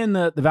couldn't pin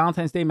the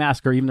Valentine's Day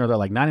Massacre, even though they're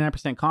like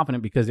 99%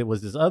 confident, because it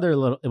was this other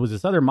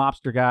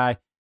mobster guy.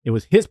 It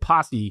was his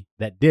posse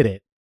that did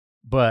it,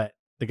 but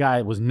the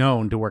guy was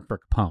known to work for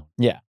Capone.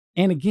 Yeah.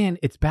 And again,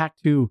 it's back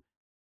to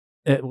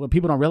what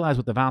people don't realize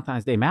with the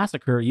Valentine's Day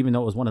Massacre, even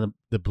though it was one of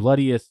the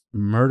bloodiest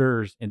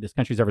murders in this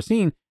country's ever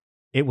seen,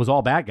 it was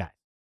all bad guys.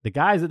 The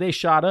guys that they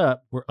shot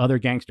up were other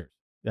gangsters.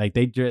 Like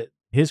the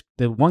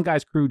one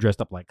guy's crew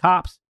dressed up like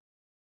cops,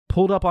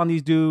 pulled up on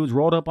these dudes,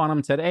 rolled up on them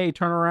and said, hey,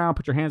 turn around,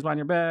 put your hands behind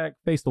your back,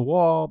 face the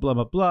wall, blah,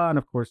 blah, blah. And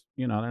of course,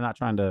 they're not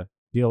trying to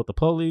deal with the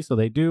police, so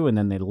they do, and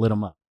then they lit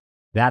them up.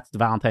 That's the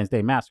Valentine's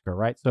Day Massacre,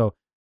 right? So,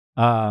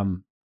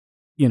 neither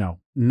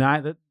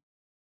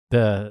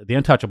the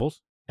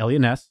Untouchables,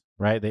 Elliot Ness,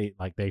 right?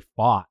 They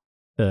fought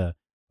to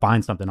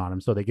find something on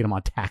him, so they get him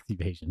on tax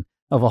evasion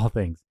of all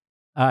things.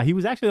 He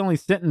was actually only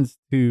sentenced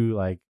to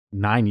like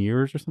 9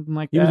 years or something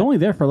like that. He was only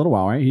there for a little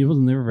while, right? He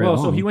wasn't there very long.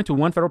 So he went to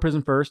one federal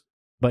prison first,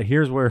 but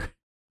here's where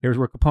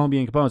Capone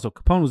being Capone. So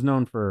Capone was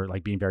known for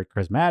like being very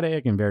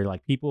charismatic and very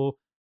like people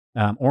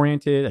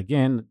oriented.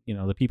 Again,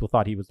 the people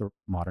thought he was the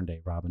modern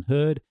day Robin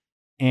Hood.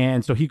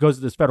 And so he goes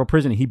to this federal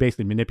prison and he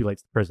basically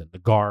manipulates the prison, the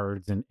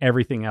guards and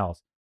everything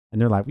else.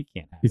 And they're like, we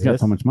can't have He's this. got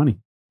so much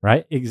money.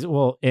 Right?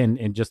 Well,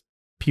 and just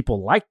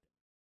people like him,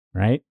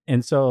 right?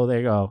 And so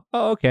they go,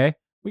 oh, okay,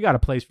 we got a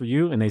place for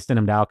you. And they send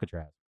him to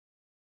Alcatraz.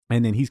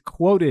 And then he's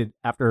quoted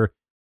after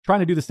trying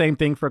to do the same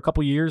thing for a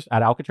couple years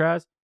at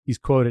Alcatraz. He's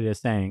quoted as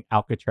saying,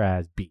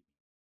 Alcatraz beat me.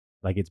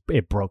 Like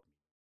it broke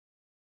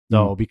me.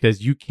 So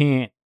because you're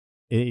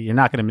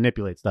not going to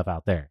manipulate stuff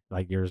out there.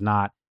 Like there's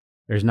not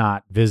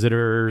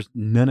visitors.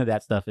 None of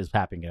that stuff is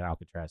happening at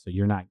Alcatraz. So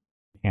you're not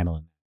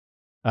handling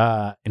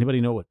that.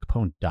 Anybody know what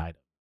Capone died of?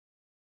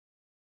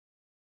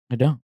 I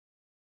don't.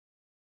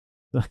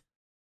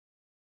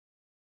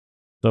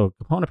 So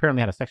Capone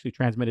apparently had a sexually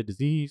transmitted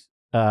disease.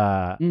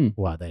 Well,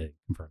 they didn't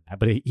confirm that,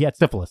 but he had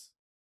syphilis.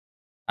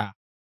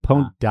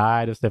 Capone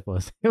died of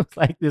syphilis. It was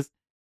like this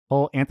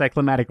whole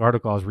anticlimactic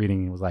article I was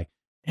reading. It was like,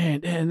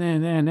 and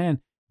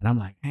I'm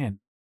like, man.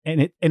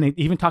 And it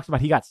even talks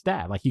about he got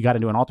stabbed. Like he got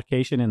into an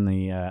altercation in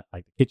the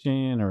like the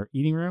kitchen or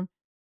eating room,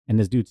 and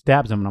this dude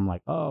stabs him. And I'm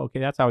like, oh, okay,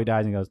 that's how he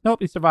dies. And he goes, nope,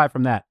 he survived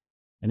from that,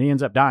 and he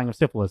ends up dying of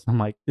syphilis. I'm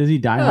like, does he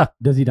die?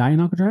 Does he die in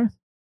Alcatraz?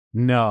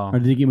 No, or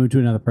did he get moved to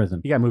another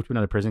prison? He got moved to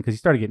another prison because he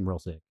started getting real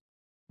sick.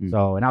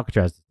 So in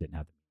Alcatraz just didn't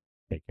have to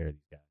take care of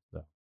these guys.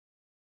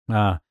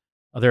 So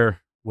other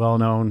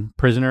well-known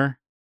prisoner,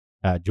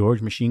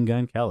 George Machine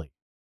Gun Kelly.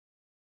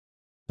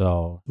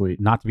 So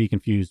not to be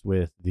confused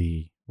with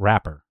the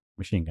rapper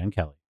Machine Gun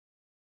Kelly,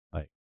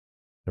 like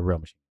the real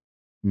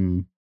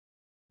machine.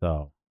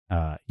 So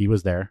he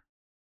was there.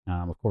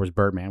 Of course,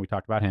 Birdman. We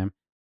talked about him.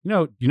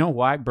 Do you know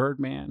why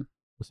Birdman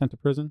was sent to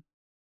prison?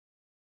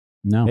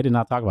 No, they did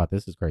not talk about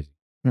this. This is crazy.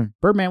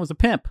 Birdman was a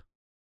pimp.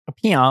 A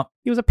pimp.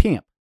 He was a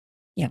pimp.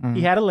 Yeah.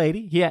 He had a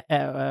lady. He had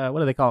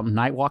what do they call them?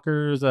 Night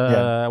walkers,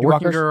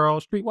 working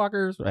girls, street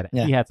walkers. Right.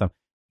 Yeah. He had some,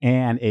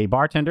 and a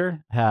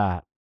bartender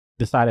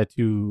decided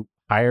to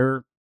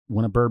hire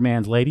one of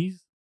Birdman's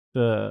ladies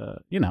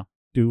to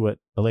do what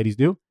the ladies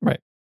do.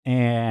 Right.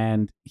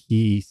 And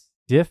he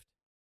stiffed.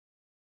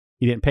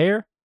 He didn't pay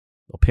her.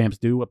 So pimps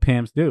do what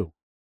pimps do.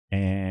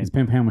 And his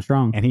pimp hand was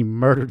strong. And he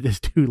murdered this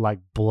dude like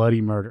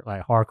bloody murder,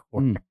 like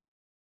hardcore.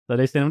 So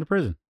they sent him to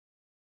prison.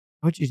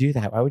 Why would you do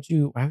that? Why would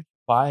you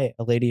buy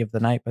a lady of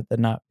the night but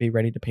then not be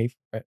ready to pay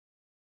for it?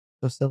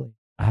 So silly.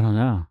 I don't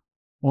know.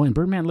 Well, and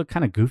Birdman looked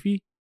kind of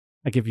goofy.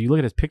 Like if you look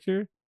at his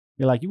picture,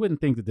 you're like, you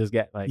wouldn't think that this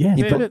guy, like, yeah,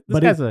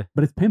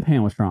 but his pimp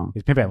hand was strong.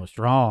 His pimp hand was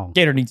strong.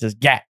 Gator needs his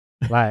gat.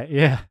 Like,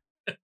 yeah.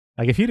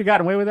 Like if he'd have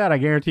gotten away with that, I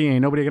guarantee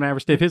ain't nobody gonna ever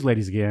stiff his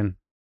ladies again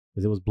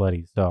because it was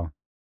bloody. So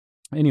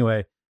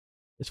anyway,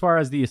 as far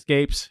as the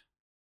escapes,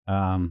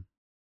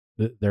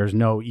 there's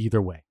no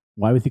either way.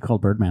 Why was he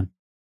called Birdman?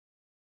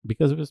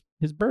 Because of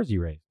his birds he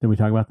raised. Did we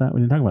talk about that?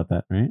 We didn't talk about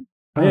that, right?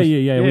 Oh,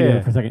 yeah. We did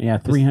it for a second. Yeah,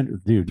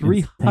 300, dude.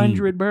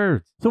 300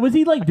 birds. So was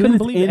he like doing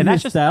this in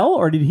his cell,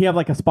 or did he have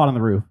like a spot on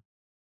the roof?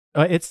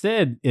 It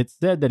said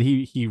that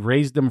he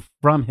raised them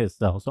from his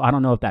cell. So I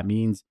don't know if that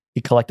means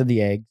he collected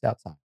the eggs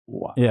outside.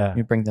 Wow. Yeah,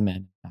 he bring them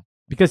in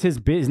because his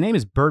name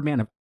is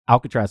Birdman of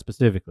Alcatraz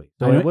specifically.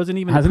 So it wasn't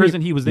even the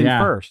prison he was in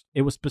first.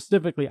 It was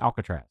specifically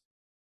Alcatraz,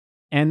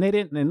 and they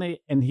didn't.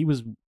 And he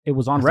was. It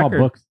was on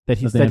record that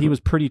he said he was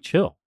pretty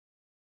chill.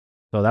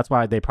 So that's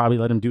why they probably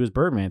let him do his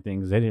Birdman thing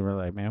because they didn't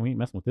really like, man, we ain't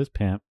messing with this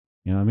pimp.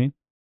 You know what I mean?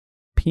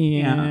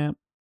 Pimp.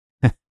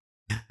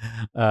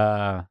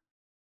 Yeah.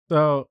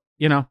 So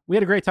we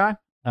had a great time.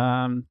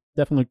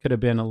 Definitely could have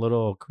been a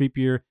little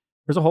creepier.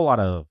 There's a whole lot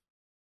of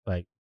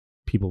like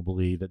people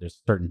believe that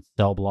there's certain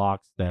cell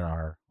blocks that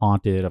are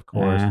haunted. Of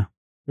course,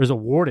 there's a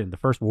warden. The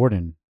first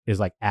warden is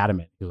like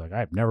adamant. He's like,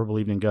 I've never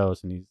believed in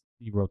ghosts, and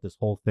he wrote this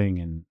whole thing,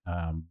 and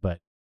but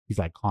he's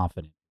like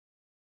confident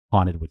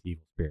haunted with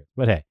evil spirits.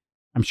 But hey,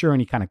 I'm sure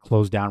any kind of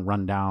closed down,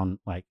 run down,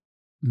 like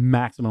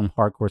maximum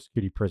hardcore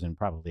security prison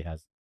probably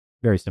has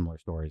very similar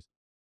stories.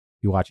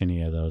 You watch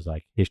any of those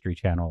like History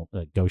Channel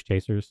Ghost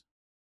Chasers,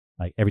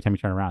 like every time you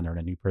turn around, they're in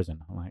a new prison.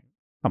 I'm like,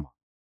 come on,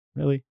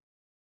 really?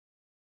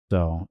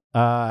 So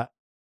I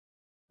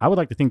would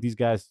like to think these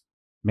guys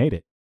made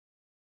it.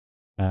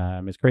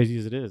 As crazy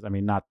as it is, I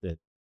mean, not that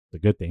it's a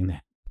good thing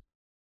that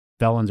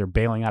felons are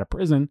bailing out of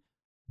prison,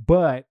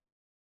 but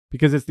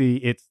because it's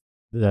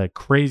the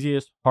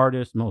craziest,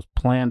 hardest, most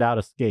planned out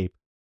escape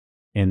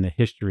in the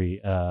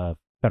history of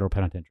federal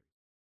penitentiary.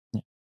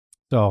 Yeah.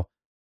 So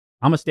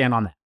I'm gonna stand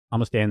on that. I'm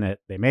gonna stand that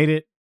they made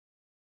it.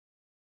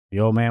 The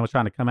old man was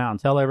trying to come out and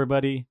tell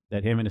everybody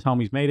that him and his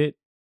homies made it,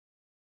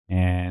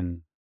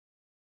 and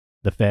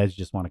the feds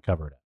just want to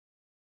cover it up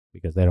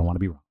because they don't want to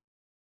be wrong.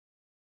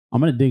 I'm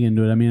gonna dig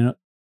into it. I mean,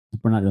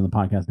 we're not doing the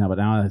podcast now, but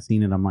now that I've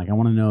seen it, I'm like, I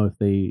want to know if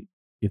the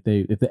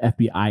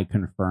FBI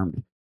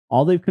confirmed.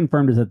 All they've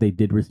confirmed is that they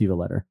did receive a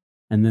letter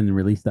and then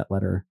released that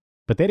letter.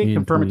 But they didn't in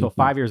confirm it until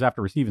 2018. 5 years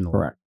after receiving the letter.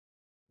 Correct.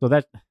 So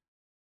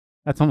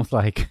that's almost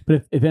like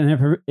But if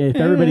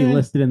everybody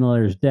listed in the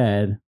letter is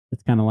dead,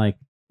 it's kind of like,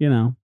 you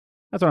know,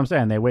 that's what I'm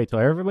saying. They wait till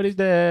everybody's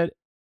dead,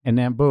 and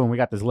then boom, we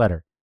got this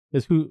letter.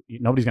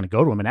 Nobody's gonna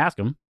go to him and ask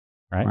him,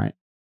 right? Right.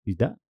 He's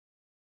done.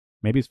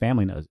 Maybe his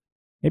family knows it.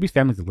 Maybe his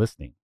family's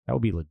listening. That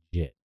would be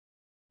legit.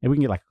 Maybe we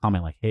can get like a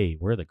comment like, "Hey,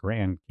 we're the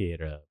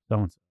grandkid of so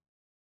and so."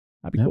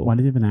 That'd be cool. Why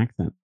do they have an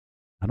accent?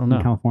 I don't In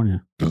know.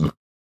 California.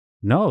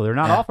 No, they're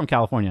not all from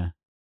California.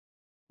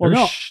 Well, They're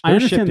no, sh- I they're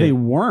understand shipped they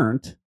in.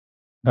 weren't,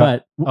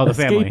 but the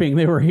family. escaping,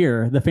 they were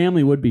here. The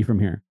family would be from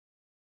here.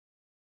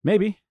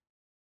 Maybe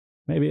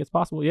it's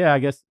possible. Yeah, I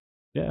guess.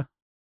 Yeah,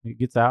 he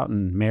gets out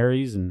and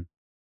marries and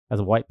has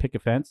a white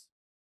picket fence.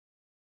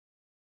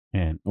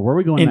 And Where are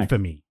we going next?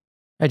 infamy.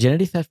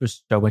 Identity theft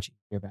was so much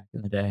easier back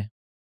in the day.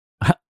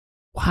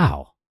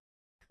 Wow.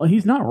 Well,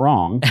 he's not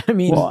wrong. I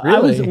mean, Well,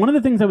 really. one of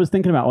the things I was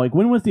thinking about, like,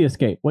 when was the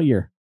escape? What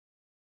year?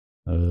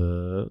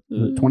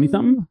 20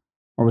 something,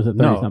 or was it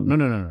 30 something?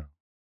 No.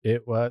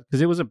 It was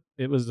because it was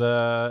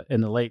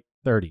in the late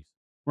 30s.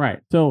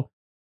 Right. So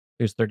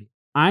It was 30.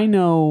 I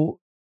know,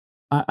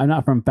 I'm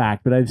not from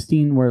fact, but I've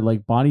seen where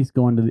like bodies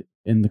go into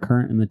in the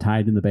current and the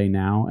tide in the bay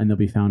now, and they'll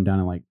be found down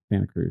in like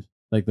Santa Cruz,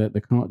 like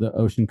the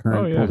ocean current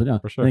Oh, yeah, pulls it down.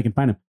 for sure. And they can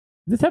find them.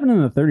 If this happened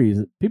in the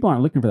 30s, people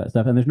aren't looking for that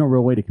stuff, and there's no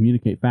real way to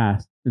communicate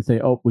fast and say,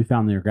 "Oh, we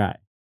found their guy."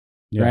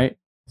 Yeah. Right.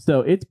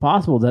 So it's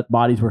possible that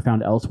bodies were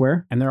found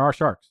elsewhere. And there are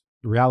sharks.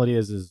 The reality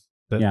is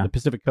Yeah. the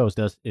Pacific Coast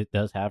does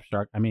have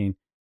shark. I mean,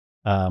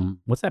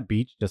 what's that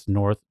beach just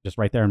north, just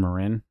right there in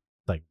Marin?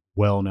 It's like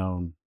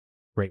well-known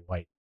great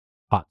white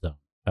hot zone.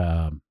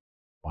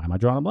 Why am I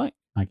drawing a blank?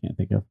 I can't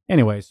think of.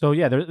 Anyway, so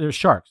yeah, there's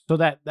sharks. So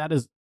that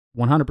is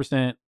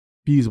 100%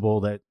 feasible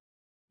that,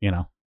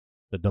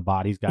 the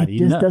bodies got It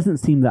eaten just up. doesn't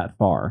seem that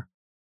far.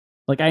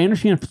 Like, I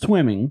understand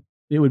swimming,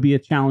 it would be a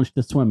challenge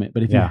to swim it.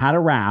 But if you Yeah. had a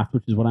raft,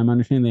 which is what I'm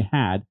understanding they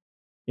had,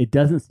 it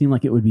doesn't seem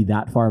like it would be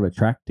that far of a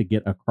trek to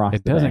get across.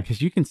 It the doesn't, bay.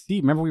 because you can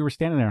see. Remember, we were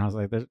standing there, and I was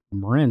like, "There's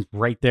Marin's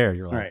right there."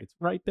 You're like, Right. "It's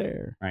right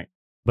there." Right.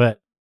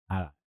 But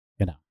I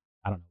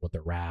don't know what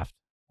the raft.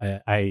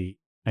 I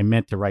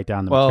meant to write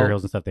down the Well-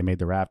 materials and stuff they made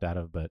the raft out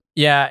of, but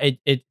Yeah,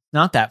 it's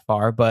not that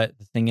far, but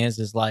the thing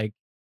is like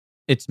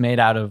it's made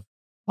out of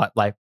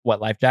life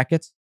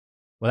jackets?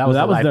 That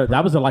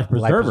was the life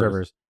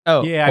preservers.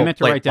 Oh, Yeah, I meant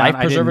to like write down.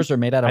 life preservers are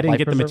made out of I didn't life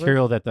get the preservers?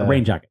 material that the A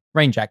rain jacket.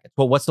 Rain jackets.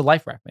 Well, what's the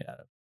life raft made out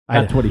of?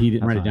 That's what he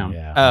didn't That's write it fine, down.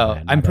 Yeah, Oh, my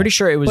bad, my I'm pretty bad.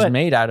 sure it was But-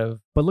 made out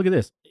of. But look at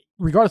this.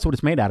 Regardless of what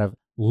it's made out of,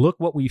 look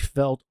what we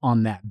felt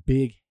on that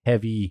big,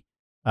 heavy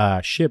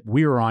ship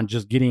we were on,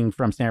 just getting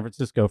from San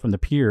Francisco from the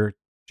pier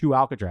to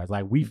Alcatraz.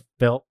 Like, we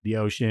felt the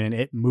ocean.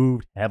 It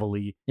moved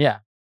heavily. Yeah.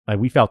 Like,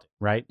 we felt it,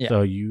 right? Yeah.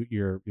 So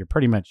you're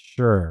pretty much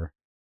sure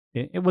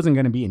it wasn't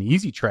going to be an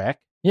easy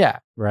trek, Yeah.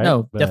 right?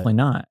 No, But- definitely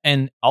not.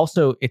 And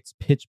also, it's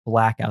pitch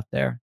black out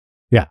there.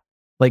 Yeah.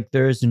 Like,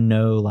 there's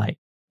no light,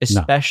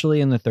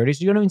 especially in the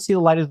 30s. You don't even see the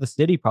light of the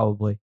city,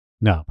 probably.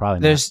 No, probably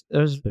not. There's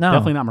It's no.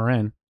 definitely not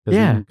Marin.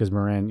 Yeah. Because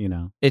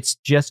Marin, It's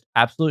just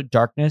absolute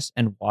darkness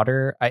and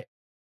water.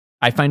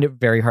 I find it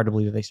very hard to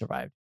believe that they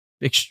survived.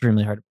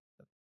 Extremely hard.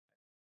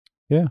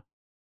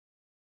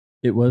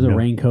 It was a No.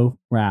 raincoat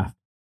raft.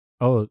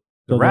 oh, So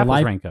the the raft was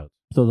life- raincoats.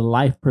 So the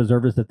life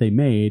preservers that they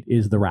made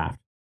is the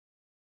raft.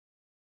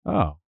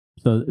 Oh,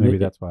 So maybe they-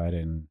 that's why I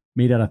didn't.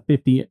 made out of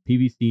 50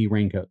 PVC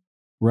raincoat,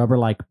 rubber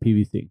like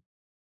PVC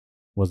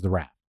Was the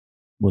raft.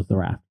 was the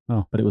raft.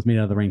 Oh. But it was made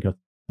out of the raincoat.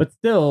 But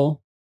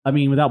still, I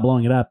mean, without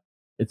blowing it up,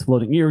 it's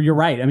floating. You're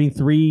right. I mean,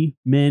 3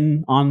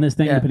 men on this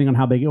thing, Yeah. depending on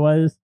how big it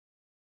was.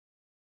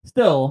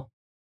 Still,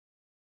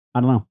 I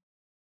don't know.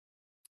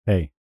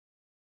 Hey,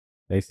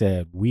 they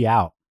said we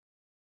out.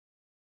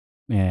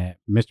 And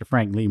Mr.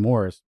 Frank Lee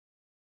Morris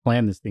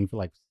planned this thing for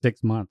like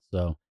 6 months.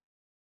 So,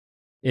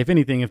 if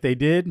anything, if they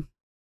did,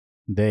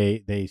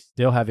 they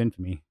still have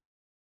infamy,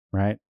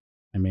 right?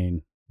 I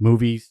mean,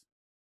 movies.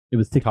 It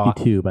was Talk.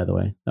 62, by the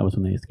way. That was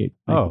when they escaped.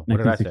 Oh, what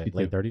did I say? 1962.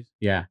 Late 30s.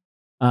 Yeah.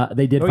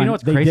 They did Oh, you find. know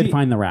what's they crazy? did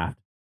find the raft.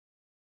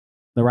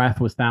 The raft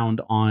was found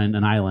on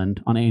an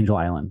island, on Angel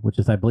Island, which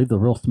is, I believe, the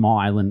real small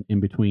island in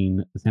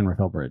between the San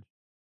Rafael Bridge.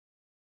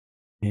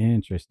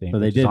 Interesting. So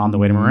they Which is did on the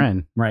way to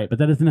Marin. Right, but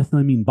that doesn't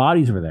necessarily mean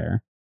bodies were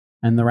there.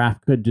 And the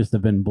raft could just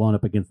have been blown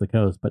up against the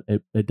coast, but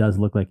it does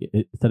look like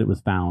it said it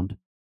was found.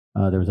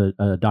 There was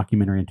a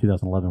documentary in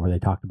 2011 where they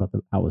talked about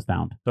how it was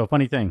found. So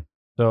funny thing.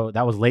 So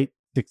that was late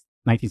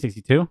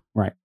 1962,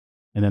 Right.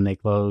 and then they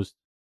closed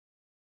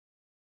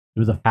It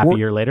was a half a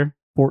year later.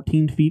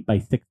 14 feet by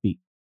 6 feet.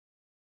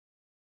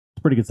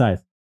 It's pretty good size.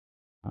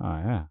 Oh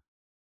yeah.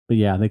 But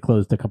yeah, they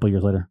closed a couple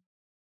years later.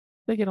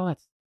 They get all that.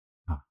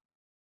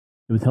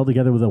 It was held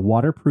together with a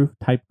waterproof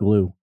type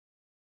glue.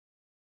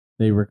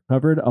 They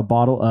recovered a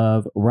bottle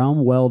of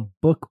Realm-Weld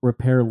book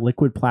repair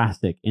liquid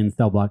plastic in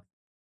cell block.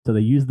 So they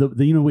used the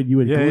you know what you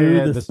would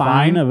glue the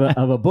spine of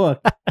a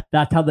book.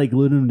 That's how they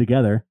glued them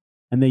together,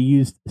 and they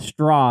used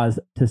straws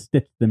to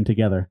stitch them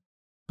together.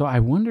 So I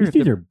wonder These if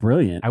dudes are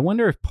brilliant. I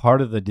wonder if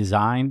part of the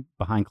design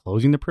behind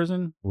closing the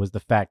prison was the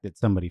fact that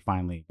somebody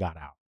finally got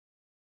out,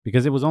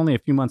 because it was only a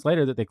few months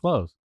later that they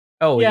closed.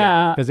 Oh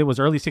yeah. Because it was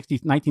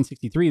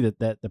 1963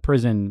 that the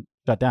prison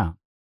shut down.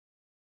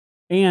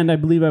 And I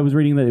believe I was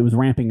reading that it was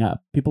ramping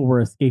up. People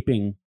were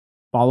escaping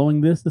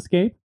following this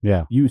escape.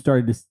 Yeah. You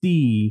started to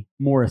see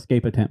more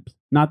escape attempts.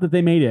 Not that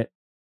they made it,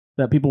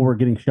 that people were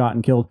getting shot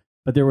and killed,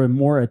 but there were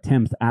more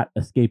attempts at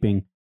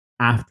escaping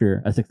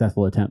after a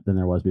successful attempt than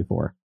there was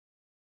before.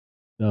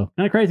 So,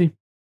 kind of crazy.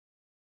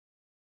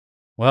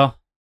 Well,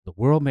 the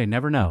world may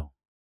never know.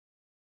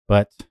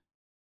 But,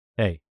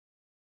 hey,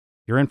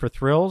 you're in for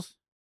thrills,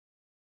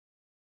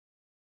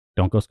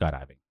 don't go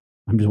skydiving.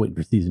 I'm just waiting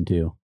for season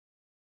 2.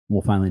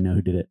 We'll finally know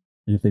who did it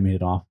and if they made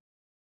it off.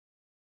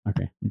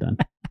 Okay, I'm done.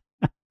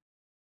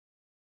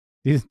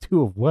 Season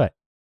 2 of what?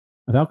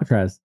 Of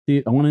Alcatraz.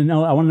 See, I want to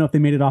know if they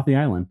made it off the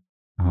island.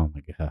 Oh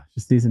my gosh.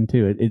 Just season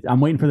 2. I'm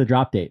waiting for the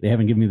drop date. They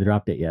haven't given me the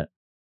drop date yet.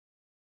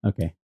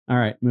 Okay. All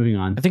right, moving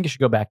on. I think it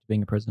should go back to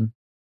being a prison.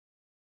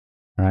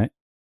 All right.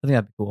 I think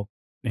that'd be cool.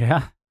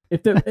 Yeah.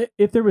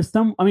 If there was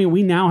some, I mean,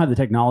 we now have the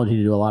technology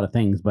to do a lot of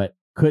things, but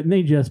couldn't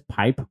they just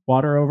pipe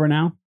water over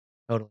now?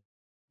 Totally.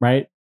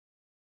 Right?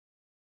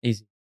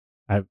 Easy.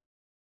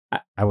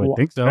 I would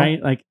think so.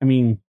 Right? Like, I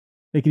mean,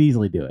 they could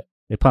easily do it.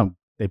 They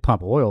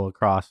pump oil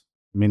across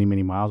many,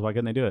 many miles. Why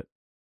couldn't they do it?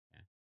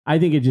 I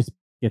think it just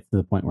gets to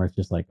the point where it's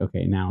just like,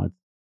 okay, now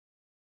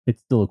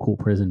it's still a cool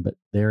prison, but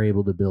they're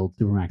able to build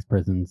Supermax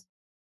prisons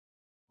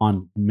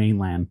on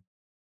mainland.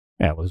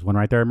 Yeah, it was one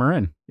right there in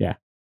Marin. Yeah.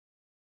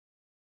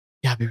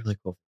 Yeah, it'd be really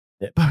cool.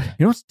 But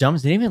you know what's dumb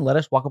is they didn't even let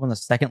us walk up on the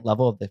second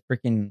level of the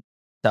freaking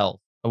cell.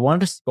 I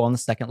wanted to go on the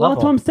second level.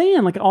 That's what I'm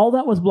saying. Like, all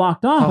that was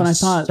blocked off, and I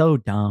thought, so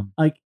dumb.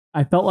 like,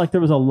 I felt like there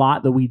was a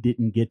lot that we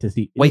didn't get to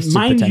see. Wasted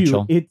Mind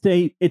potential. you,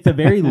 it's a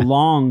very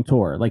long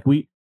tour. Like,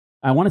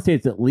 I want to say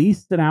it's at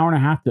least an hour and a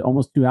half to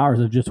almost 2 hours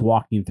of just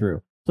walking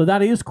through. So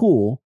that is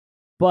cool,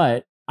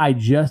 but I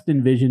just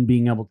envision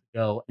being able to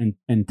go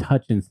and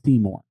touch and see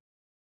more.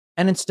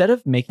 And instead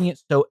of making it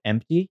so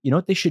empty, you know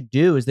what they should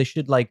do is they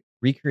should like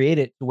recreate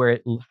it to where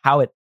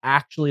how it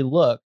actually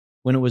looked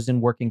when it was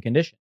in working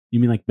condition. You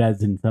mean like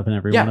beds and stuff in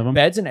every one of them?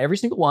 Beds in every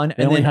single one. They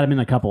and only then had them in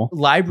a couple.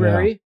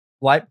 library,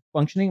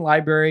 functioning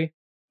library,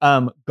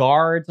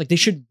 guards. Like they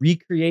should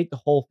recreate the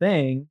whole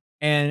thing.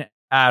 And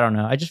I don't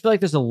know. I just feel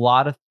like there's a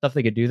lot of stuff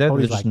they could do there. Oh,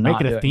 They're he's just like,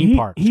 not make it a doing. theme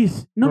park.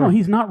 He's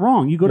not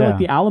wrong. You go to like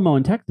the Alamo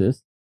in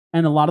Texas,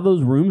 and a lot of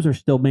those rooms are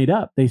still made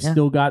up. They've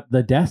still got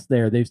the desks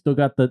there. They've still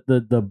got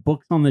the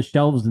books on the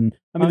shelves, and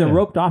I mean they're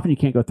roped off and you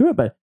can't go through it,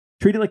 but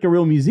treat it like a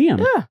real museum.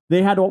 Yeah.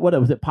 They had what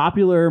was it?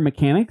 Popular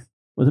Mechanics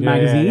was a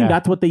magazine. Yeah.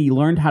 That's what they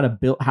learned how to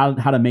build, how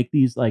to make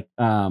these like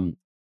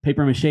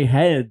paper mache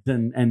heads,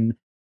 and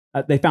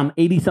they found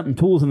 80 something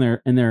tools in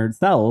their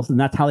cells, and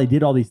that's how they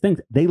did all these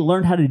things. They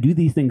learned how to do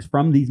these things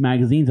from these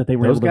magazines that they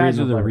were Those able to guys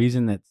read are the before.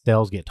 reason that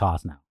cells get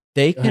tossed now.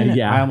 They can.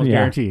 Yeah. I almost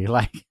guarantee.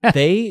 Like,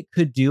 They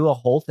could do a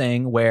whole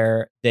thing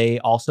where they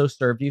also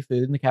serve you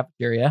food in the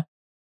cafeteria,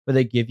 where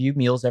they give you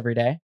meals every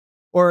day.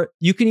 Or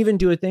you can even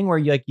do a thing where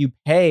you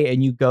pay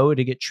and you go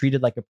to get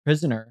treated like a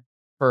prisoner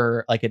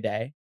for like a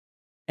day,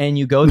 and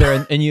you go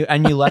there and you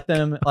let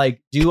them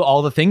like do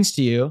all the things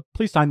to you.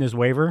 please sign this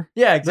waiver.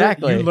 Yeah,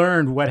 exactly. You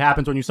learned what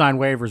happens when you sign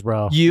waivers,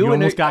 bro. You and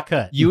almost got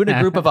cut. You and a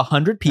group of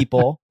 100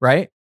 people,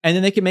 right? And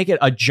then they can make it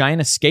a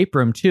giant escape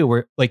room too,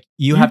 where like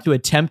you have to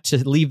attempt to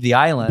leave the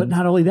island. But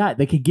not only that,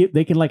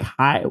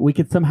 we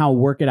could somehow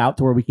work it out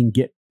to where we can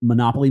get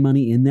Monopoly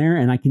money in there,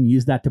 and I can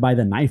use that to buy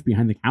the knife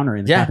behind the counter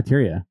in the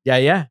cafeteria.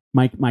 Yeah.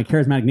 My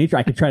charismatic nature,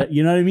 I could try to,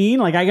 you know what I mean?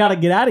 Like, I got to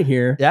get out of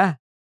here. Yeah.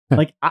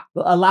 Like,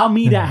 allow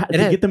me to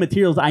get the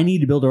materials I need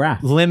to build a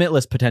raft.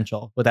 Limitless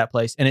potential with that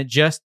place. And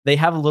they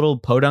have a little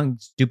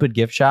podunk stupid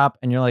gift shop,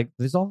 and you're like,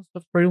 this all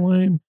stuff's pretty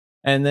lame.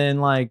 And then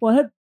like,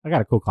 Well, I got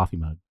a cool coffee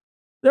mug.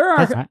 there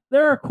That's-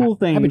 are cool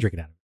things. I've been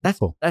drinking out of it. that's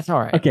Cool. That's all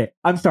right. Okay,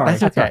 I'm sorry.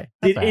 That's okay.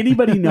 Did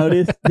anybody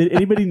notice? Did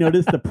anybody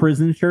notice the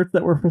prison shirts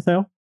that were for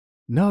sale?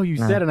 No, you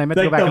No. said it. I meant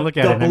to go Like back and look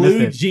at it. And the I missed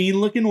blue it.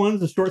 jean looking ones,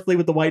 the short sleeve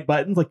with the white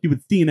buttons, like you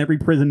would see in every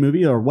prison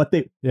movie, or what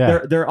they Yeah.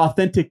 they're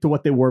authentic to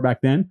what they wore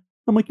back then.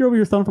 I'm like, you're over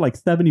here selling for like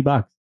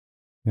 $70.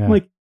 Yeah. I'm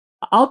like,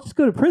 I'll just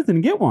go to prison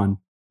and get one.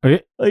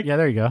 Okay. Like- yeah,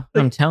 there you go.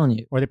 I'm telling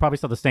you, Or they probably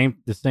sell the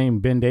same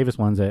Ben Davis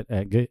ones at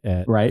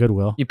Right.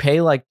 Goodwill. you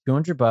pay like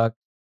 $200,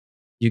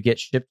 you get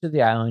shipped to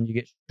the island, you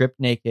get stripped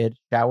naked,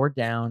 showered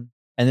down,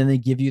 and then they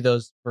give you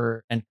those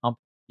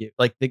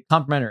like the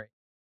complimentary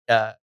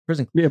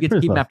prison clothes. Yeah, You get to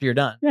prison keep them clothes. after you're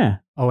done. Yeah.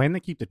 Oh, and they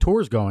keep the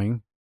tours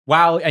going.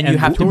 Wow, and you And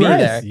have to be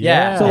tourists, there.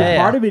 yeah. Yeah. So yeah,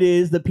 part of it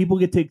is that people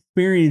get to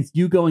experience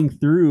you going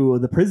through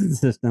the prison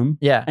system,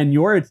 yeah. and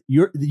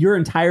your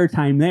entire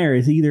time there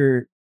is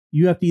either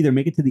you have to either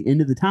make it to the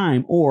end of the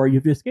time or you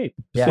have to escape.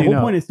 Yeah. The So you whole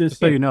know- point is to Just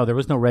so escape. you know, there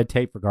was no red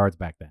tape for guards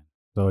back then.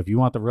 So if you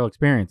want the real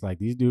experience, like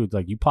these dudes,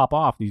 like you pop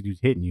off, these dudes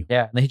hitting you.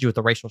 Yeah, and they hit you with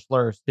the racial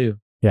slurs too.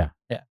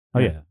 Oh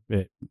yeah,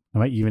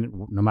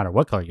 no matter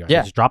what color you are, Yeah.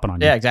 they're just dropping on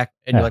you. Yeah, exactly.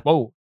 And Yeah. you're like,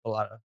 whoa, a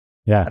lot of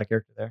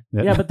character there.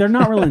 Yeah, but they're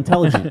not real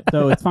intelligent,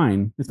 so it's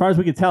fine. As far as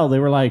we could tell, they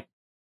were like,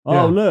 "Oh,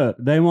 Yeah. look,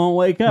 they won't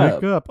wake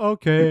up. Wake up,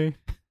 okay.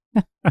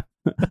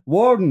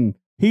 Warden,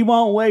 he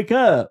won't wake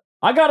up.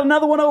 I got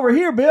another one over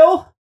here,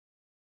 Bill."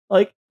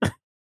 Like,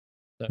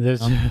 So,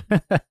 There's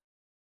but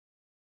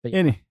yeah,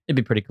 any. it'd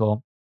be pretty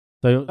cool.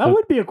 So, that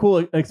would be a cool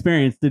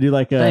experience to do,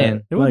 like a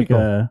Saying. It would be like cool.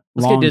 a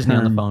Let's get Disney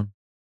on the long-term-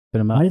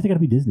 phone. Why does it got to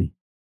be Disney?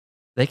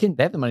 They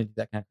have the money to do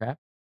that kind of crap.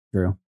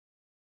 True.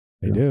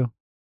 They do.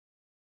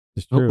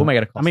 It's Who true. am I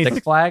gonna call? I mean, Six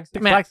Flags?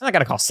 Six Man, Flags- I'm not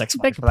gonna call Six They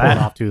Flags can for pull it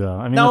that. off too, though.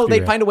 I mean, No, let's be they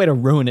real. find a way to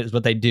ruin it. Is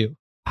what they do.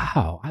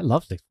 Wow, I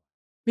love Six.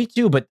 Me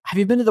too. But have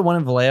you been to the one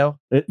in Vallejo?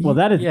 Well,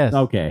 that is Yes.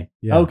 okay.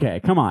 Yeah. Okay,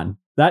 come on.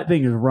 That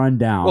thing is run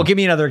down. Well, give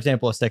me another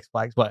example of Six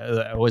Flags. What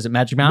was it?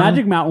 Magic Mountain.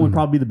 Magic Mountain would Mhm.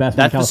 probably be the best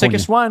That's one in the California.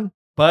 sickest one.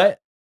 But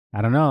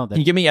I don't know. can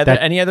you give me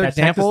any other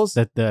examples?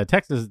 The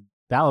Texas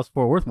Dallas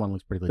Fort Worth one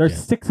looks pretty legit.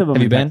 There's 6 of them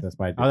Have in you been? Texas.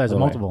 By Oh, there's the way.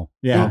 multiple.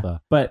 Yeah.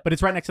 But But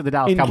it's right next to the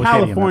Dallas in Cowboys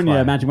Stadium, that's California,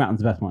 why. Magic Mountain's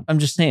the best one. I'm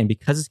just saying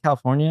because it's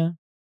California,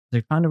 they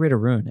found a way to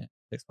ruin it.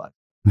 Six Flags.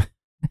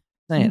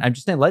 I'm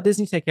just saying, let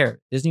Disney take care of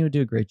it. Disney would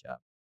do a great job.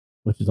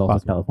 Which is also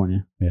Possible.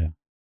 California.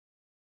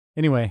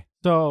 Anyway,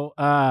 so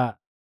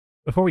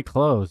before we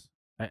close,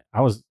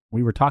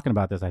 we were talking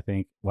about this, I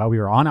think, while we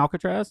were on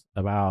Alcatraz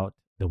about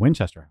the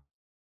Winchester House.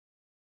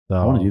 So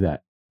I want to do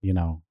that. You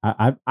know,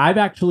 I've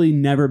actually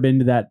never been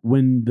to that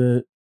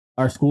when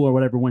our school or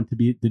whatever went to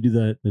do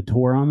the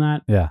tour on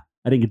that. Yeah.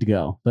 I didn't get to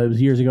go. But it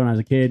was years ago when I was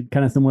a kid,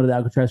 kind of similar to the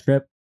Alcatraz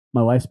trip.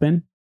 My wife's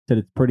been, said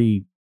it's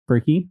pretty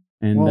freaky.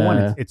 And well,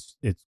 one, it's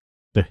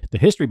the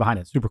history behind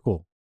it, super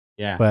cool.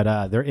 yeah.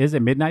 But there is a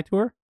midnight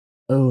tour.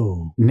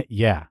 Oh,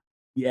 Yeah.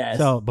 yes.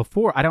 So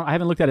before, I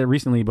haven't looked at it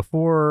recently.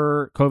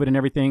 Before COVID and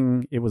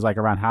everything, it was like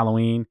around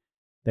Halloween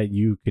that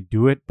you could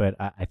do it. But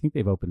I think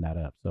they've opened that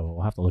up, so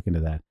we'll have to look into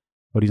that.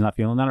 But he's not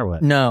feeling that, or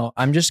what? No,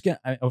 I'm just gonna.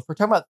 If we're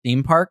talking about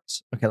theme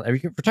parks, okay.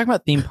 If we're talking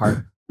about theme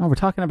park, No, we're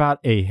talking about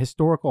a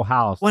historical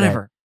house. that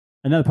whatever.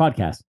 Another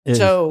podcast.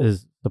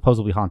 is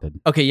supposedly haunted.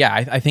 Okay, yeah,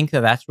 I think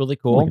that's really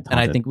cool, Like it's and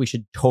I haunted. think we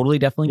should totally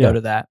definitely Yeah. go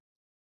to that.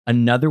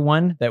 Another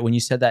one that when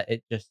you said that,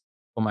 it just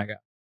oh my god.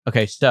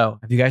 Okay, so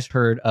have you guys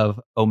heard of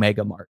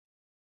Omega Mart?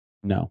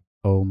 No.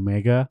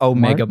 Omega.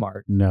 Omega Mart?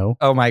 Mart. No.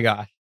 Oh my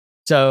gosh.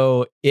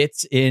 So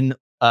it's in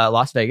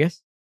Las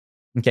Vegas.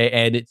 Okay,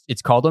 and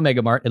it's called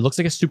Omega Mart. It looks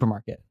like a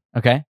supermarket.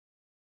 Okay,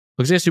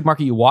 looks like a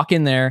supermarket. You walk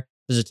in there.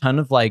 There's a ton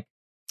of like,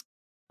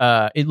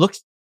 it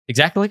looks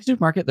exactly like a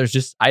supermarket. There's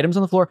just items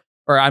on the floor,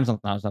 or items on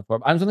the floor.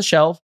 Items on the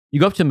shelf. You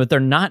go up to them, but they're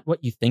not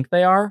what you think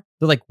they are.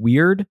 They're like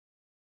weird,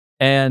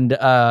 and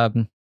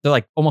they're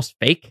like almost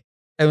fake.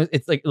 And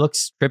it's like it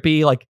looks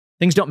trippy. Like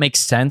things don't make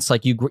sense.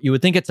 Like you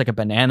would think it's like a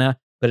banana,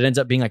 but it ends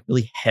up being like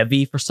really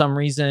heavy for some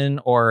reason,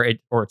 or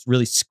it's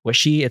really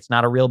squishy. It's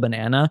not a real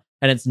banana,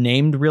 and it's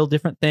named real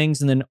different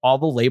things. And then all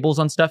the labels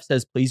on stuff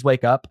says "Please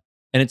wake up,"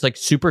 and it's like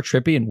super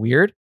trippy and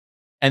weird.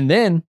 And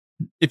then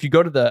if you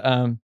go to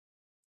the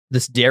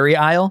this dairy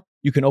aisle,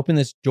 you can open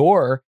this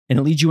door, and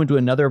it leads you into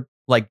another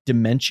like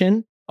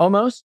dimension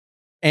almost.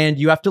 And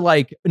you have to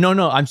like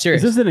no, I'm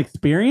serious. Is this an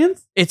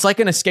experience? It's like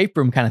an escape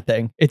room kind of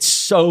thing. It's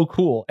so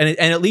cool, and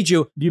it leads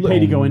you. Do you pay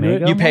to go into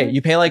it? Omega?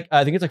 You pay like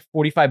I think it's like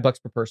 $45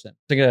 per person.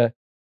 It's like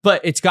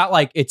but it's got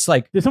like it's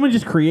like Did someone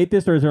just create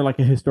this, or is there like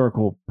a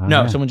historical?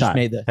 no, Yeah. someone just Got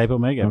made this. Type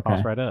Omega. Okay.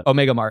 Pops right up.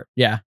 Omega Mart,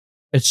 yeah,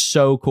 it's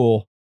so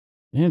cool.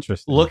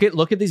 Interesting. Look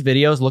at these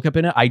videos. Look up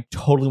in it. I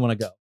totally want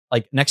to go.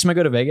 Like next time I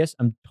go to Vegas,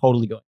 I'm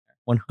totally going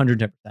there,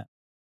 110%.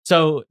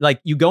 So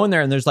like you go in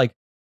there and there's like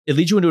it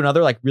leads you into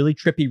another like really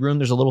trippy room.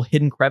 There's a little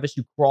hidden crevice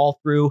you crawl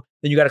through.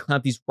 Then you got to climb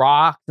up these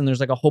rocks, and there's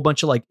like a whole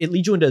bunch of like it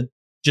leads you into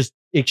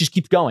it just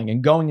keeps going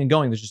and going and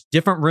going. There's just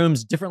different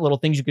rooms, different little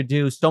things you could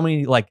do. So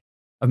many like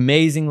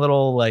amazing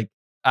little like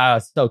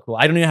it's so cool.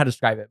 I don't even know how to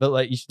describe it, but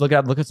like you should look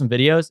at some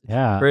videos.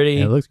 Yeah. pretty.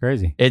 It looks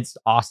crazy. It's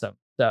awesome.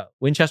 So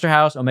Winchester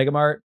House, Omega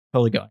Mart,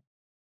 totally going.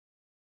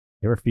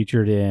 They were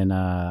featured in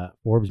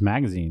Forbes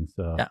magazine.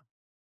 So. Yeah.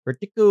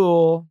 Pretty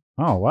cool.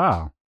 Oh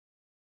wow.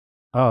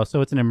 Oh,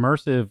 so it's an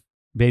immersive,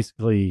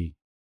 basically,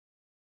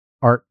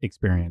 art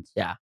experience.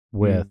 Yeah.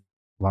 With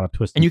a lot of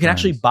twists. And you can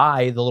actually turns.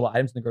 buy the little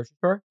items in the grocery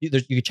store. You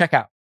can check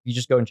out. You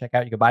just go and check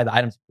out. You can buy the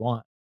items if you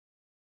want,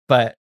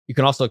 but you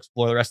can also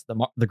explore the rest of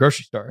the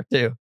grocery store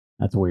too.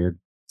 That's weird.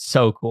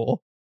 So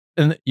cool.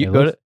 And you It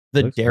go looks-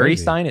 The Looks dairy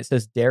crazy. sign, it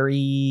says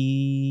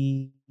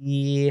dairy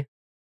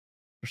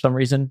for some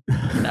reason.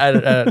 I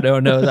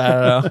don't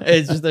know.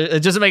 It's just,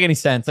 it doesn't make any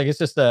sense. Like,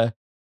 it's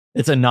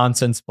a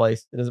nonsense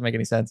place. It doesn't make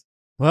any sense.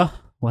 Well,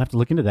 we'll have to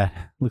look into that.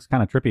 Looks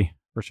kind of trippy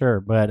for sure.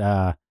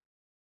 But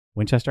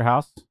Winchester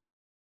House,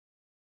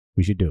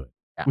 we should do it.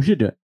 We should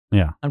do it.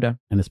 Yeah, I'm down.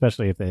 and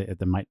especially if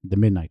the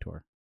midnight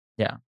tour.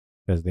 Yeah,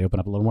 because they open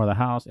up a little more of the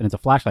house, and it's a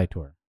flashlight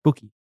tour.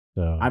 Spooky.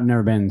 So I've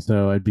never been,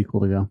 so it'd be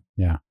cool to go.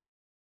 yeah.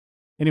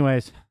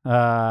 Anyways,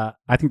 I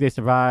think they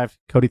survived.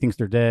 Cody thinks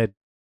they're dead.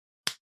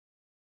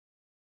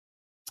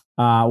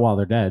 Well,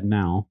 they're dead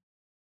now.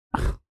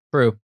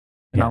 True.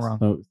 You're Yes. not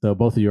wrong. So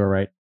both of you are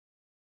right.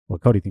 Well,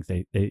 Cody thinks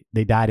they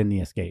died in the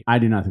escape. I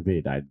do not think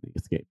they died in the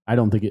escape. I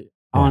don't think it.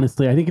 Yeah.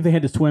 Honestly, I think if they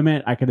had to swim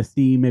it, I could have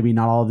seen maybe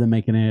not all of them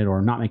making it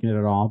or not making it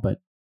at all. But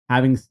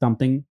having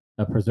something,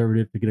 a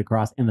preservative to get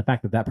across, and the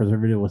fact that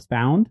preservative was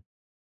found,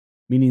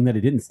 meaning that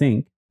it didn't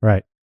sink,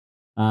 Right.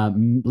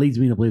 leads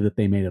me to believe that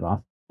they made it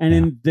off. And Yeah.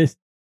 in this,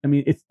 I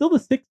mean, it's still the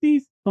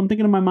 60s. So I'm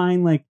thinking in my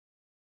mind, like,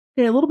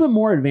 okay, a little bit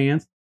more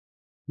advanced.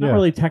 Not Yeah.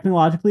 really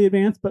technologically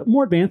advanced, but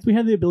more advanced. We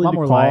had the ability Lot to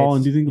more call lights.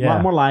 and do things, a Yeah.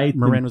 lot more lights.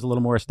 Marin and, was a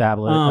little more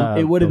established.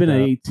 it would have been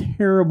built a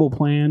terrible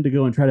plan to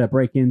go and try to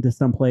break into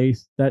some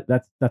place.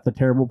 That's a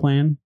terrible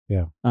plan.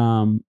 Yeah.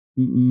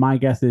 My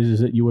guess is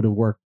that you would have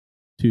worked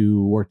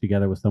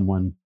together with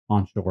someone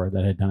on shore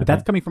that had done But it.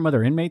 that's coming from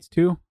other inmates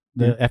too.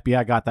 The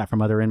FBI got that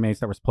from other inmates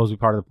that were supposed to be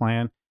part of the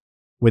plan.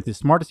 With as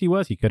smart as he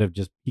was, he could have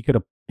He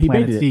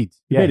planted baited it.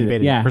 seeds. He Yeah, baited he it,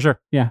 baited yeah. it for sure.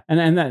 Yeah,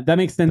 and that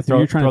makes sense. Throw- if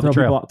you're trying throw to the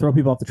trail. throw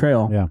people off the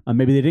trail. Yeah.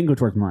 Maybe they didn't go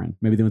towards Marin.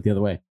 Maybe they went the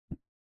other way.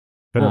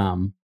 Could have.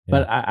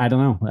 But I don't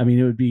know. I mean,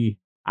 it would be.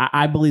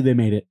 I believe they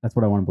made it. That's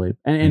what I want to believe.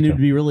 And Me it too.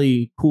 would be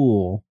really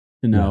cool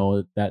to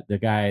know that the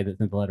guy that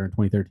sent the letter in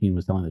 2013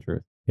 was telling the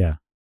truth. Yeah,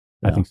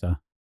 I think so.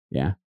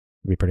 Yeah.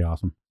 It'd be pretty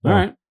awesome. All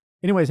right.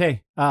 Anyways,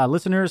 hey,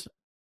 listeners,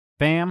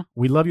 fam,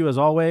 we love you as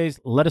always.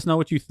 Let us know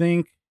what you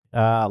think,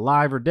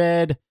 live or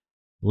dead.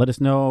 Let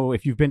us know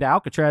if you've been to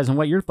Alcatraz and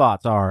what your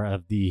thoughts are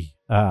of the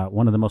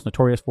one of the most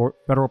notorious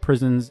federal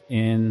prisons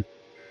in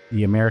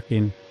the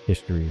American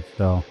history.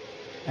 So,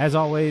 as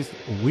always,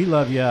 we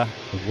love you.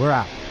 We're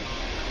out.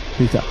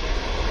 Peace out.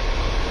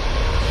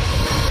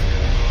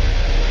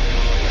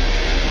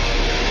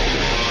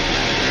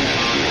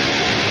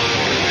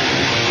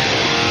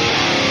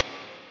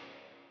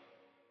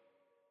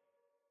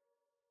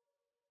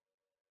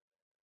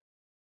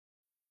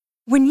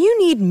 When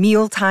you need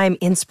mealtime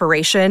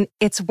inspiration,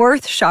 it's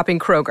worth shopping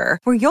Kroger,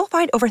 where you'll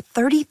find over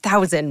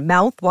 30,000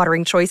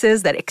 mouth-watering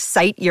choices that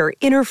excite your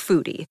inner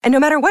foodie. And no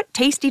matter what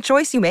tasty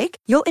choice you make,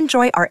 you'll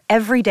enjoy our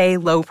everyday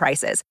low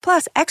prices,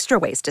 plus extra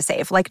ways to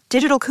save, like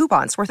digital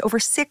coupons worth over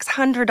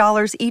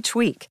 $600 each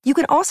week. You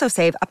can also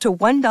save up to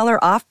 $1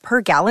 off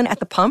per gallon at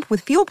the pump with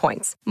fuel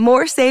points.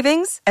 More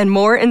savings and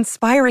more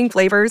inspiring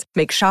flavors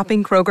make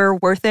shopping Kroger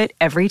worth it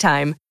every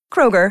time.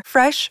 Kroger,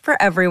 fresh for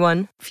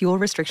everyone. Fuel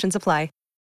restrictions apply.